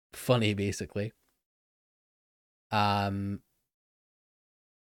funny, basically. And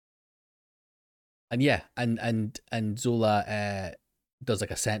yeah, and Zola does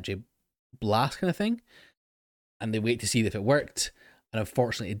like a sentry blast kind of thing, and they wait to see if it worked, and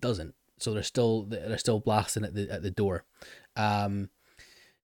unfortunately it doesn't. So they're still blasting at the door.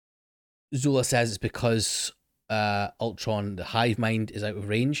 Zola says it's because Ultron, the hive mind, is out of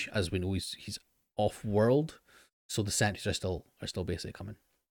range. As we know, he's off world, so the sentries are still basically coming.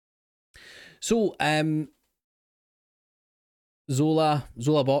 So Zola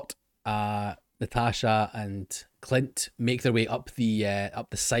Bot, Natasha and Clint make their way up the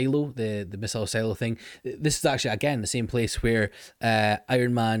silo, the missile silo thing. This is actually again the same place where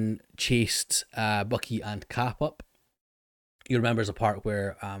Iron Man chased Bucky and Cap up. You remember there's a part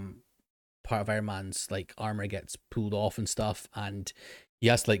where part of Iron Man's like armor gets pulled off and stuff, and he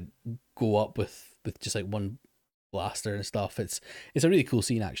has to like go up with just like one blaster and stuff. It's a really cool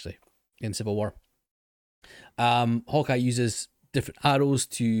scene actually in Civil War. Hawkeye uses different arrows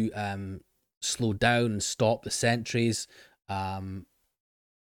to slow down and stop the sentries,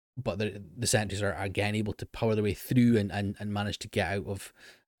 but the sentries are again able to power their way through and manage to get out of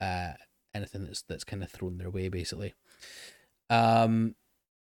anything that's kind of thrown their way, basically.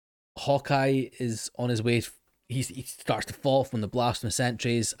 Hawkeye is on his way. He starts to fall from the blast from the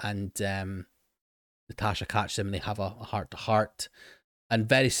sentries, and Natasha catches him, and they have a heart-to-heart, and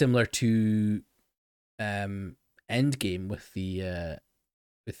very similar to Endgame with the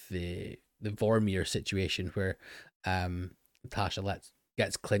Vormir situation where Natasha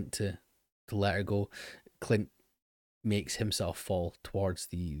gets Clint to let her go. Clint makes himself fall towards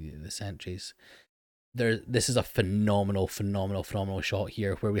the sentries. This is a phenomenal shot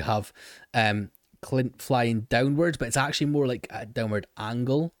here where we have Clint flying downwards, but it's actually more like a downward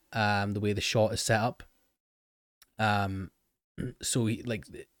angle, the way the shot is set up. So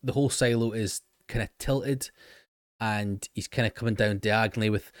the whole silo is kind of tilted, and he's kind of coming down diagonally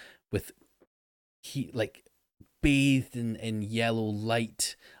with he like bathed in yellow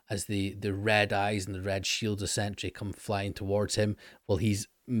light as the red eyes and the red shields of sentry come flying towards him while he's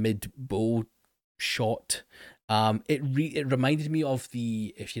mid bow shot. It reminded me of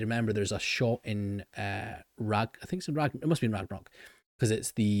if you remember, there's a shot in it must be in Ragnarok, because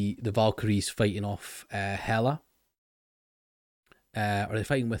it's the Valkyries fighting off Hela. Are they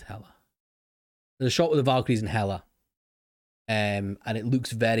fighting with Hela? There's a shot with the Valkyries and Hela. And it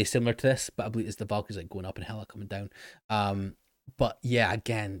looks very similar to this, but I believe it's the Valkyries like going up and Hela coming down. But yeah,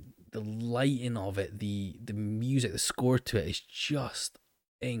 again, the lighting of it, the music, the score to it is just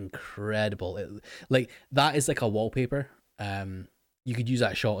incredible. That is like a wallpaper. You could use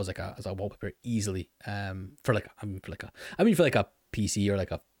that shot as a wallpaper easily. For like a PC or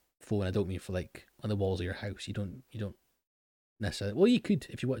like a phone. I don't mean for like on the walls of your house. You don't necessarily. Well, you could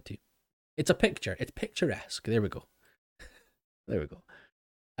if you wanted to. It's a picture. It's picturesque. There we go.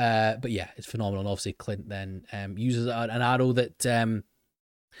 But yeah, it's phenomenal. And obviously, Clint then uses an arrow that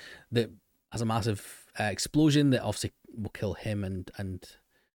that has a massive explosion that obviously will kill him and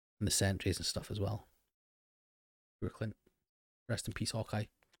the sentries and stuff as well. Poor Clint. Rest in peace, Hawkeye.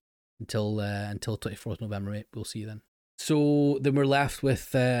 Until 24th November, mate. We'll see you then. So then we're left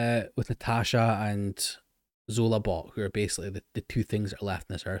with Natasha and Zola Bot, who are basically the two things that are left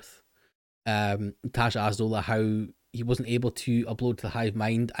on this earth. Natasha asked Zola how he wasn't able to upload to the Hive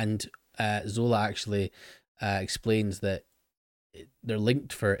Mind, and Zola actually explains that they're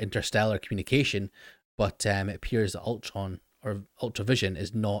linked for interstellar communication, but it appears that Ultron or Ultravision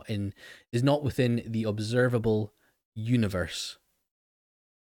is not within the observable universe.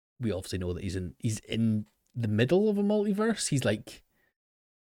 We obviously know that he's in the middle of a multiverse. He's like,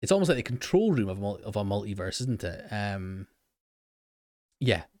 it's almost like the control room of a multiverse, isn't it?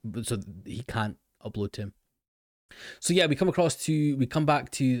 Yeah, so he can't upload to him. So yeah, we come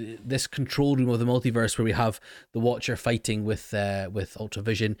back to this control room of the multiverse where we have the Watcher fighting with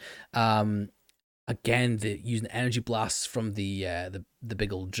Ultravision. Again, using energy blasts from the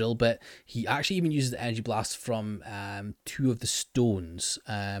big old drill bit. He actually even uses the energy blasts from two of the stones,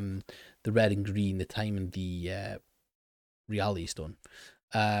 the red and green, the time and the reality stone.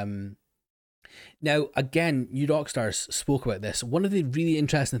 Now, again, New Rockstars spoke about this. One of the really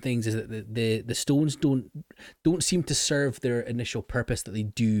interesting things is that the stones don't seem to serve their initial purpose that they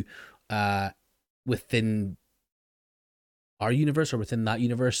do within our universe or within that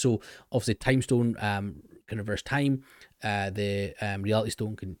universe. So obviously, Time Stone can reverse time. The Reality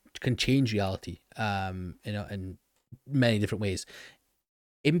Stone can change reality. In many different ways.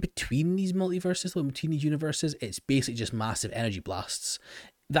 In between these multiverses, in between these universes, it's basically just massive energy blasts.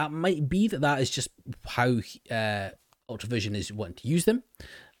 That might be that is just how Ultravision is wanting to use them,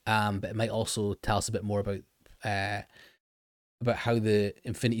 but it might also tell us a bit more about how the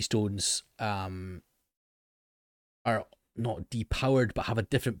Infinity Stones are not depowered but have a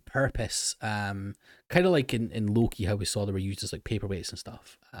different purpose. Kind of like in Loki, how we saw they were used as like paperweights and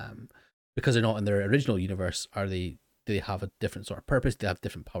stuff. Because they're not in their original universe, do they have a different sort of purpose? Do they have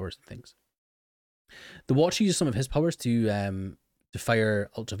different powers and things? The Watcher uses some of his powers to fire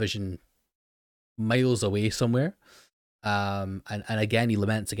Ultravision miles away somewhere. And again, he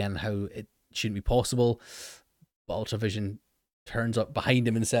laments again how it shouldn't be possible. But Ultravision turns up behind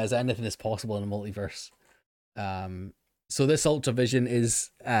him and says anything is possible in a multiverse. So this Ultravision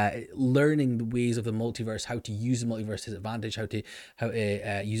is learning the ways of the multiverse, how to use the multiverse to his advantage, how to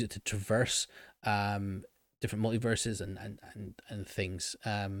use it to traverse different multiverses and things.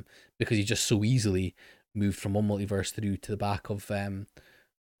 Because he just so easily moved from one multiverse through to the back of the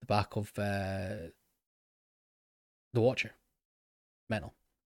Watcher. Mental.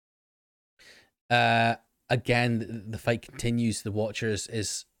 Again, the fight continues. The Watchers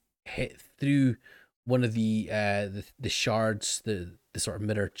is hit through one of the shards, the sort of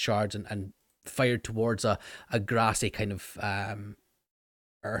mirror shards, and fired towards a grassy kind of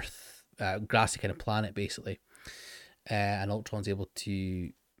earth, grassy kind of planet, basically. And Ultron's able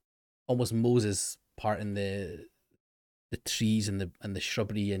to almost Moses part in the trees and the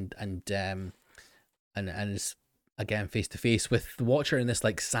shrubbery and is again face to face with the Watcher in this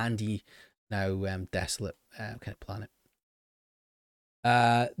like sandy, now desolate kind of planet.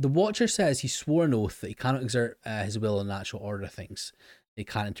 The Watcher says he swore an oath that he cannot exert his will on natural order of things. He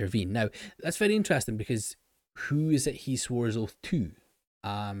can't intervene. Now that's very interesting because who is it he swore his oath to?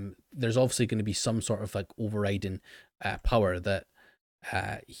 There's obviously going to be some sort of like overriding power that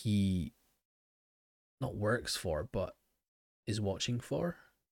he not works for, but is watching for.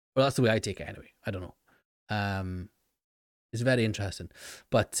 Well, that's the way I take it anyway. I don't know. It's very interesting,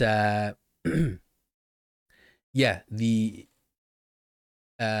 but yeah, the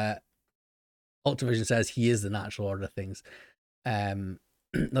Ultravision says he is the natural order of things. Now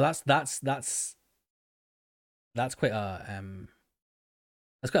that's quite a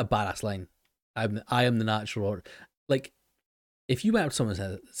badass line. I am the natural order. Like, if you went up to someone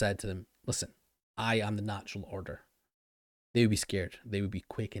and said to them, "Listen, I am the natural order," they would be scared. They would be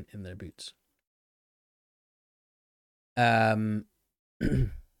quaking in their boots.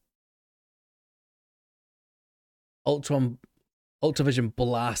 Ultravision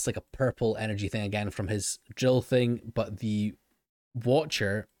blasts like a purple energy thing again from his drill thing, but the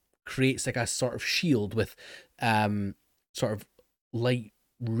Watcher creates like a sort of shield with sort of light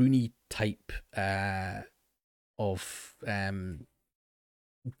runey type of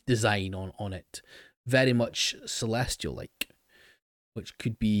design on it, very much celestial like, which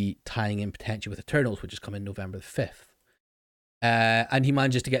could be tying in potentially with Eternals, which is coming November the 5th. And he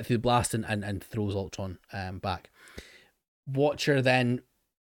manages to get through the blast and throws Ultron back. Watcher then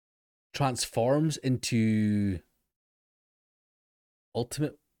transforms into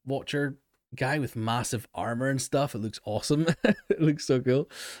Ultimate Watcher guy with massive armor and stuff. It looks awesome. It looks so cool.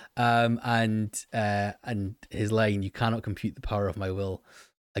 And his line, "You cannot compute the power of my will,"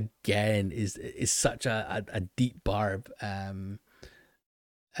 again is such a deep barb. That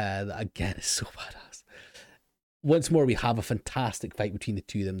again is so badass. Once more, we have a fantastic fight between the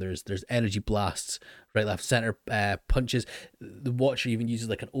two of them. There's energy blasts, right, left, center, punches. The Watcher even uses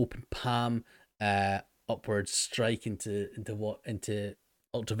like an open palm, upward strike into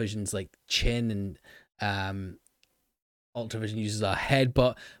Ultravision's like chin, and Ultravision uses a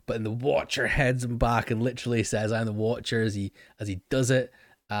headbutt, but then the Watcher heads him back and literally says, "I'm the Watcher," as he does it.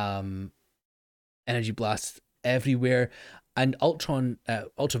 Energy blasts everywhere, and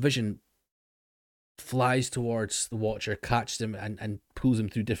Ultravision flies towards the Watcher, catches him, and pulls him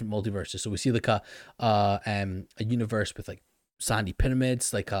through different multiverses. So we see like a universe with like sandy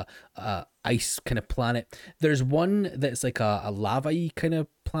pyramids, like a ice kind of planet. There's one that's like a lava-y kind of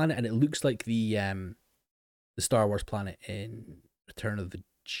planet, and it looks like the Star Wars planet in Return of the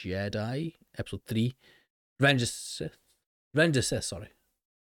Jedi, Episode 3, Revenge of the Sith. Sorry,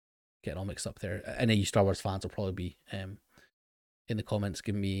 getting all mixed up there. Any of you Star Wars fans will probably be in the comments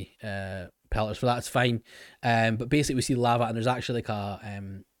giving me pelters for that. It's fine. But basically we see lava, and there's actually like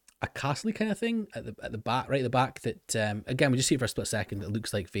a castle kind of thing at the back, right at the back, that again we just see it for a split second. It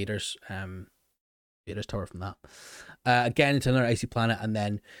looks like Vader's tower from that. Again into another icy planet, and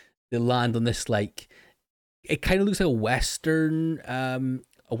then they land on this, like, it kind of looks like a western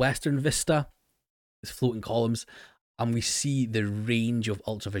vista. It's floating columns, and we see the range of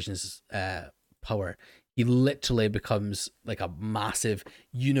Ultravision's power. He literally becomes like a massive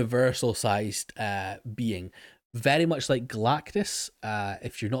universal-sized being, very much like Galactus.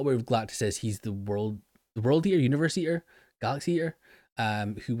 If you're not aware of Galactus is, he's the world eater, universe eater, galaxy eater,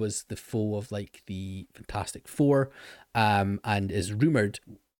 who was the foe of like the Fantastic Four, and is rumored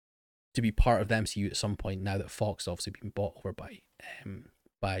to be part of the MCU at some point, now that Fox obviously been bought over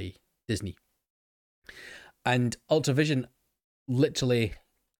by Disney. And Ultravision literally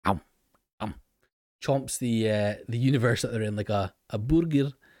chomps the universe that they're in like a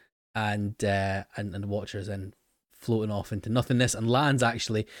burger, and the Watcher's then floating off into nothingness and lands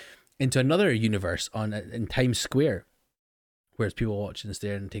actually into another universe in Times Square, where it's people watching and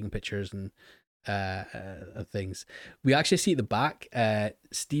staring and taking pictures and things. We actually see at the back,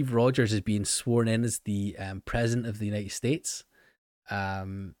 Steve Rogers is being sworn in as the president of the United States,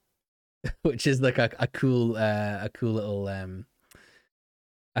 which is like a cool little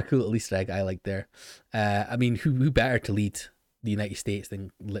Easter egg I like there. I mean, who better to lead the United States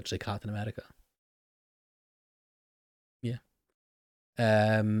than literally Captain America? Yeah.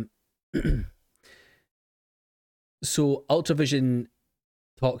 So Ultravision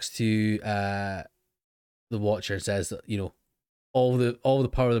talks to the Watcher and says that, you know, all the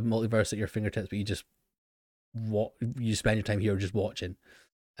power of the multiverse at your fingertips, but you spend your time here just watching.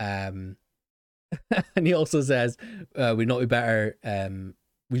 And he also says, we'd not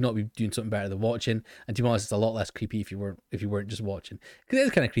be doing something better than watching. And to be honest, it's a lot less creepy if you weren't just watching, because it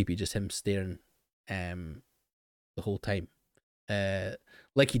is kind of creepy just him staring the whole time,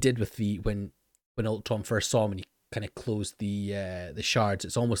 like he did with when Ultron first saw him and he kind of closed the shards.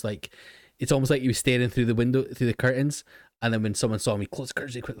 It's almost like he was staring through the window, through the curtains, and then when someone saw him, he closed the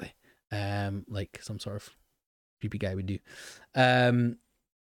curtains really quickly, like some sort of creepy guy would do.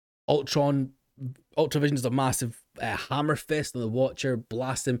 Ultravision is a massive hammer fist on the Watcher,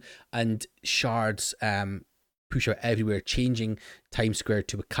 blast him, and shards push out everywhere, changing Times Square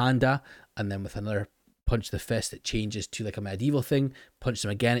to Wakanda, and then with another punch of the fist, it changes to like a medieval thing. Punch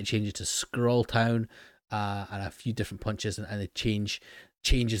him again, it changes to Skrull Town, and a few different punches, and it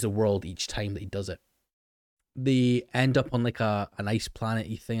changes the world each time that he does it. They end up on like an ice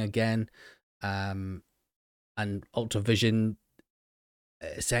planet-y thing again, and Ultravision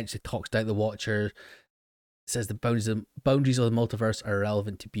essentially talks down the Watcher, says the boundaries of the multiverse are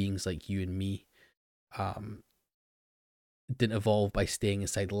irrelevant to beings like you and me. Didn't evolve by staying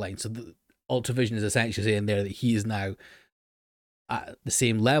inside the line. So the Ultravision is essentially saying there that he is now at the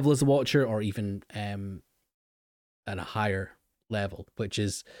same level as the Watcher, or even at a higher level, which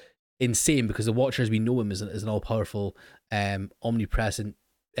is insane, because the Watcher, as we know him, is an all-powerful, omnipresent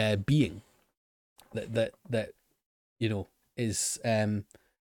being that you know is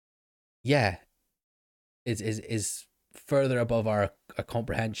is further above our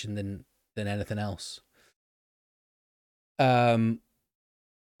comprehension than anything else.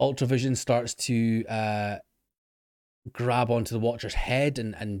 Ultravision starts to grab onto the Watcher's head,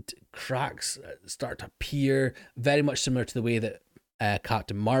 and cracks start to appear, very much similar to the way that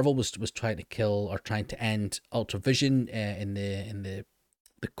Captain Marvel was trying to kill or trying to end Ultravision in the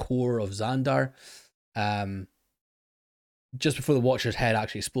core of Xandar. Just before the Watcher's head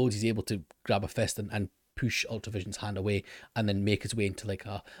actually explodes, he's able to grab a fist and push Ultravision's hand away, and then make his way into like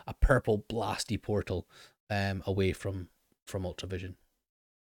a purple blasty portal away from Ultravision.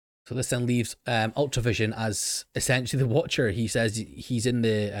 So this then leaves Ultravision as essentially the Watcher. He says he's in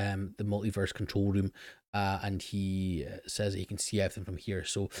the multiverse control room, and he says he can see everything from here.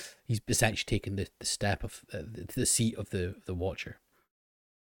 So he's essentially taken the step of the seat of the Watcher.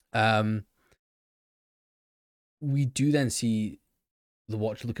 We do then see the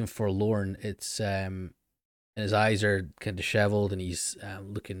Watcher looking forlorn. It's and his eyes are kind of disheveled, and he's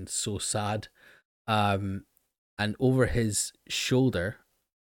looking so sad. And over his shoulder,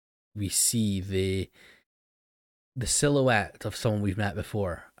 we see the silhouette of someone we've met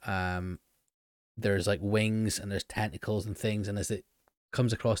before. There's like wings and there's tentacles and things, and as it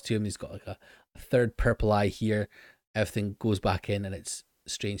comes across to him, he's got like a third purple eye here. Everything goes back in, and it's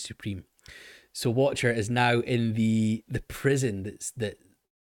Strange Supreme. So Watcher is now in the prison that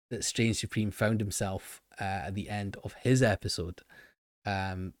Strange Supreme found himself at the end of his episode,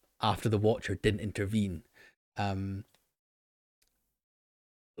 after the Watcher didn't intervene.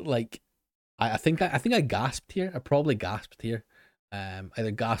 Like, I think I gasped here. I probably gasped here.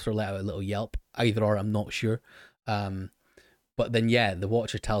 Either gasped or let out a little yelp. Either or, I'm not sure. But then yeah, the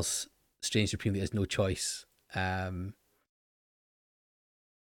Watcher tells Strange Supreme that he has no choice. And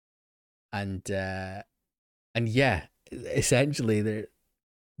yeah, essentially they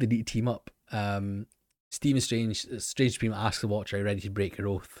need to team up. Stephen Strange Supreme asks the Watcher, "Are you ready to break your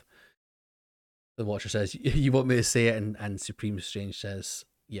oath?" The Watcher says, "You want me to say it?" And Supreme Strange says,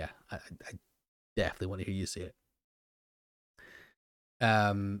 "Yeah, I definitely want to hear you say it."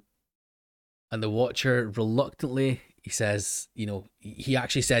 And the Watcher reluctantly, he says, he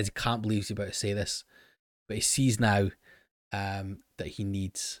actually says he can't believe he's about to say this, but he sees now that he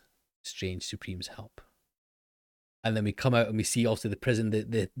needs Strange Supreme's help. And then we come out and we see also the prison,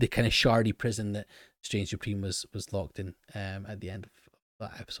 the kind of shardy prison that Strange Supreme was locked in at the end of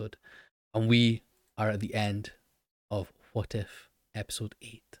that episode. And we are at the end of What If episode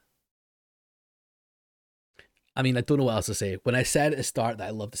 8. I mean, I don't know what else to say. When I said at the start that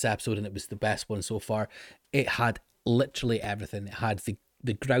I loved this episode and it was the best one so far, it had literally everything. It had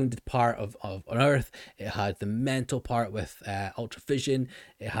the grounded part of on Earth. It had the mental part with Ultravision.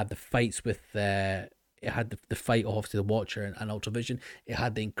 It had the fights with it had the fight off to the Watcher and Ultravision. It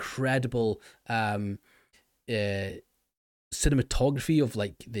had the incredible cinematography of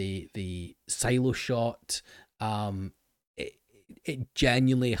like the silo shot. It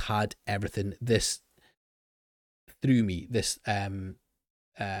genuinely had everything. This episode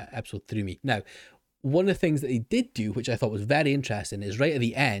threw me. Now, one of the things that they did do, which I thought was very interesting, is right at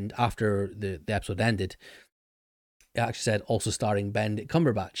the end, after the episode ended, it actually said also starring Benedict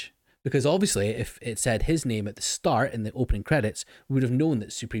Cumberbatch. Because obviously, if it said his name at the start in the opening credits, we would have known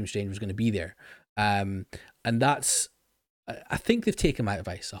that Supreme Strange was going to be there. And that's, I think they've taken my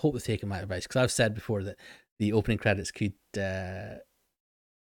advice. I hope they've taken my advice, because I've said before that the opening credits could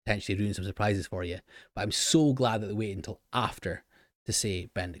potentially ruin some surprises for you. But I'm so glad that they waited until after to say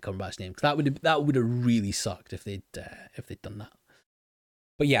Benedict Cumberbatch's name, because that would have really sucked if they'd done that.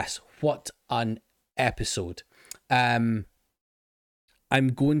 But yes, what an episode. I'm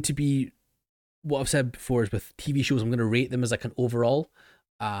going to be, what I've said before is with TV shows, I'm going to rate them as like an overall.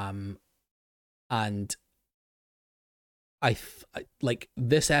 And I like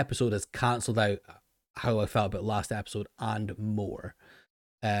this episode has cancelled out how I felt about last episode and more.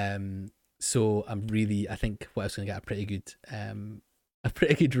 So I think what I was going to get a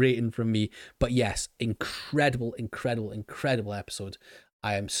pretty good rating from me. But yes, incredible episode.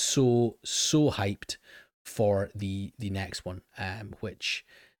 I am so hyped for the next one, which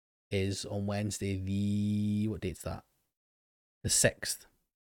is on Wednesday. What date's that? The 6th.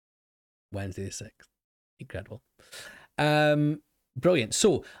 Wednesday the 6th. Incredible. Brilliant.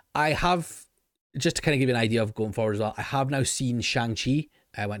 So I have, just to kind of give you an idea of going forward as well, I have now seen Shang-Chi.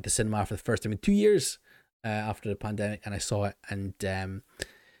 I went to cinema for the first time in 2 years after the pandemic, and I saw it, and I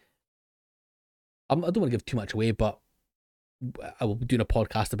don't want to give too much away, but I will be doing a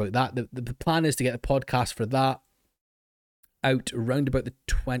podcast about that. The plan is to get a podcast for that out around about the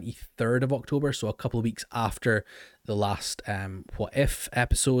 23rd of October, so a couple of weeks after the last What If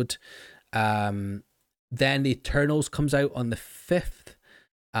episode. Then the Eternals comes out on the 5th.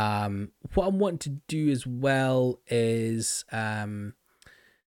 What I'm wanting to do as well is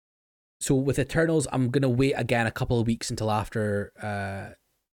so with Eternals, I'm gonna wait again a couple of weeks until after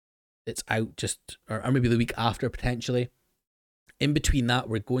it's out, or maybe the week after potentially. In between that,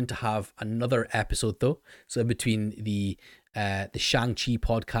 we're going to have another episode though. So in between the Shang-Chi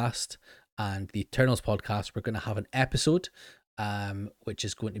podcast and the Eternals podcast, we're going to have an episode, which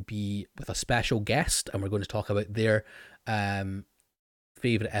is going to be with a special guest, and we're going to talk about their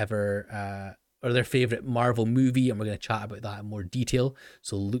favorite ever or their favorite Marvel movie, and we're going to chat about that in more detail.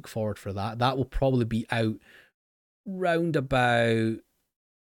 So look forward for that. That will probably be out round about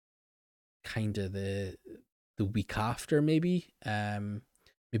kind of the week after, maybe 8th,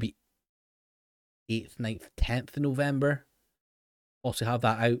 9th, 10th of November. Also have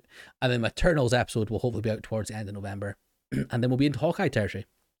that out, and then my Eternals episode will hopefully be out towards the end of November, and then we'll be into Hawkeye territory.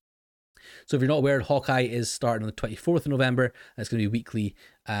 So if you're not aware, Hawkeye is starting on the 24th of November, and it's going to be weekly.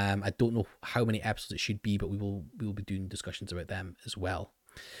 I don't know how many episodes it should be, but we will be doing discussions about them as well.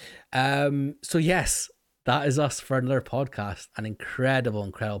 So yes, that is us for another podcast, an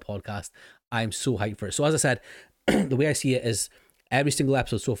incredible podcast. I'm so hyped for it. So as I said, the way I see it is every single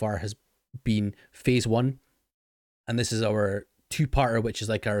episode so far has been phase 1, and this is our 2-parter, which is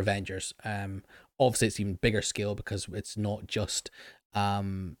like our Avengers. Obviously it's even bigger scale because it's not just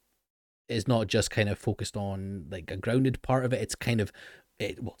kind of focused on like a grounded part of it. It's kind of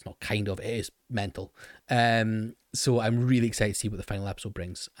it's not kind of, it is mental. So I'm really excited to see what the final episode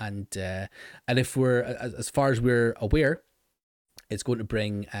brings, and if we're, as far as we're aware, it's going to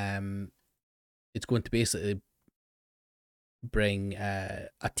bring basically bring a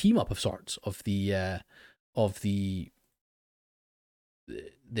team up of sorts of the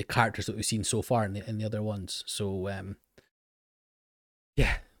characters that we've seen so far in the other ones. So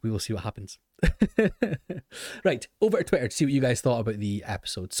yeah, we will see what happens. Right, over to Twitter to see what you guys thought about the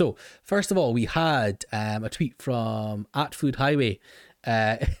episode. So first of all, we had a tweet from @foodhighway.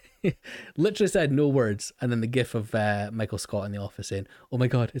 Literally said no words, and then the gif of Michael Scott in the office saying, "Oh my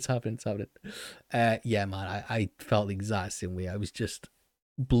god, it's happening, it's happening." Yeah, man, I felt the exact same way. I was just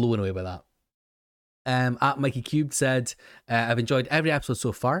blown away by that. Mikey Cubed said, I've enjoyed every episode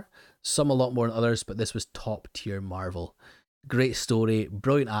so far, some a lot more than others, but this was top tier Marvel. Great story,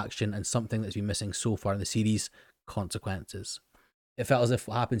 brilliant action, and something that's been missing so far in the series: consequences. It felt as if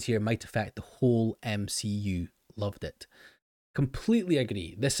what happens here might affect the whole MCU. Loved it. Completely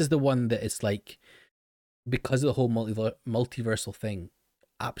agree. This is the one that it's like, because of the whole multiversal thing,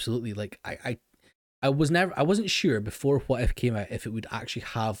 absolutely. Like I wasn't sure before What If came out if it would actually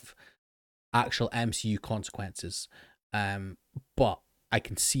have actual MCU consequences, but I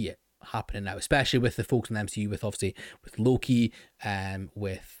can see it happening now, especially with the folks in the MCU, with obviously with Loki,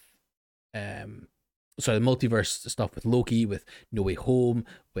 with the multiverse stuff with Loki, with No Way Home,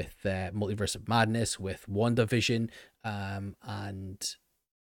 with Multiverse of Madness, with WandaVision, and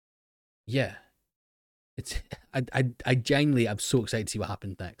yeah, it's I genuinely I'm so excited to see what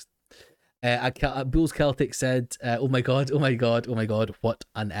happens next. Bulls Celtic said, oh my god, what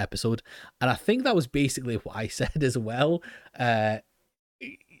an episode. And I think that was basically what I said as well.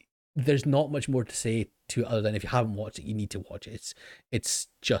 There's not much more to say to it other than if you haven't watched it, you need to watch it. It's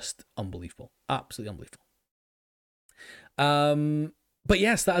just unbelievable. Absolutely unbelievable. But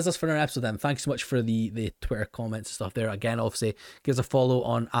yes, that is us for our episode then. Thanks so much for the Twitter comments and stuff there. Again, obviously, give us a follow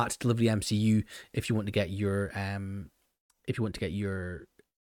on @DeliveryMCU if you want to get your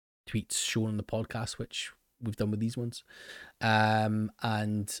tweets shown on the podcast, which we've done with these ones.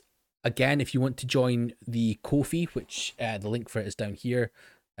 And again, if you want to join the Ko-fi, which the link for it is down here,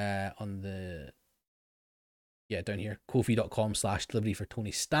 down here, kofi.com/delivery for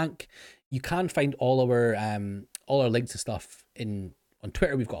Tony Stank. You can find all our links and stuff on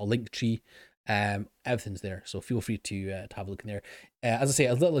Twitter. We've got a link tree. Everything's there, so feel free to have a look in there. As I say,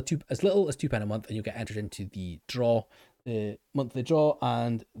 as little as £2 a month, and you'll get entered into the monthly draw.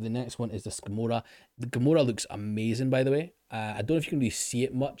 And the next one is this Gamora. The Gamora looks amazing, by the way. I don't know if you can really see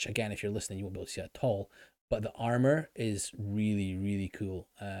it much. Again, if you're listening, you won't be able to see it at all. But the armor is really, really cool.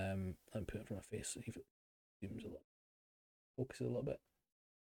 Let me put it in front of my face. See if it zooms a little, focuses a little bit.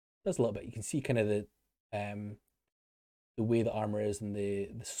 Does a little bit. You can see kind of the way the armor is and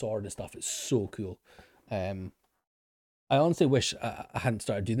the sword and stuff. It's so cool. I honestly wish I hadn't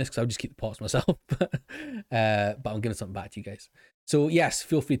started doing this because I would just keep the pots myself. But I'm giving something back to you guys. So yes,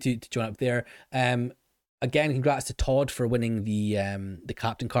 feel free to join up there. Again, congrats to Todd for winning the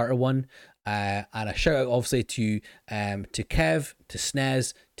Captain Carter one. And a shout out obviously to Kev, to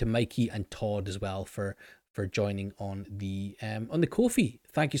Snez, to Mikey and Todd as well for joining on the Ko-fi.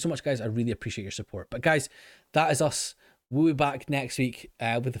 Thank you so much, guys. I really appreciate your support. But guys, that is us. We'll be back next week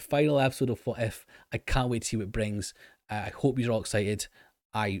with the final episode of What If. I can't wait to see what it brings. I hope you're all excited.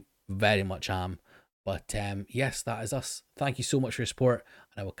 I very much am. But yes, that is us. Thank you so much for your support,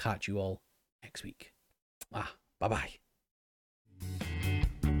 and I will catch you all next week. Bye-bye.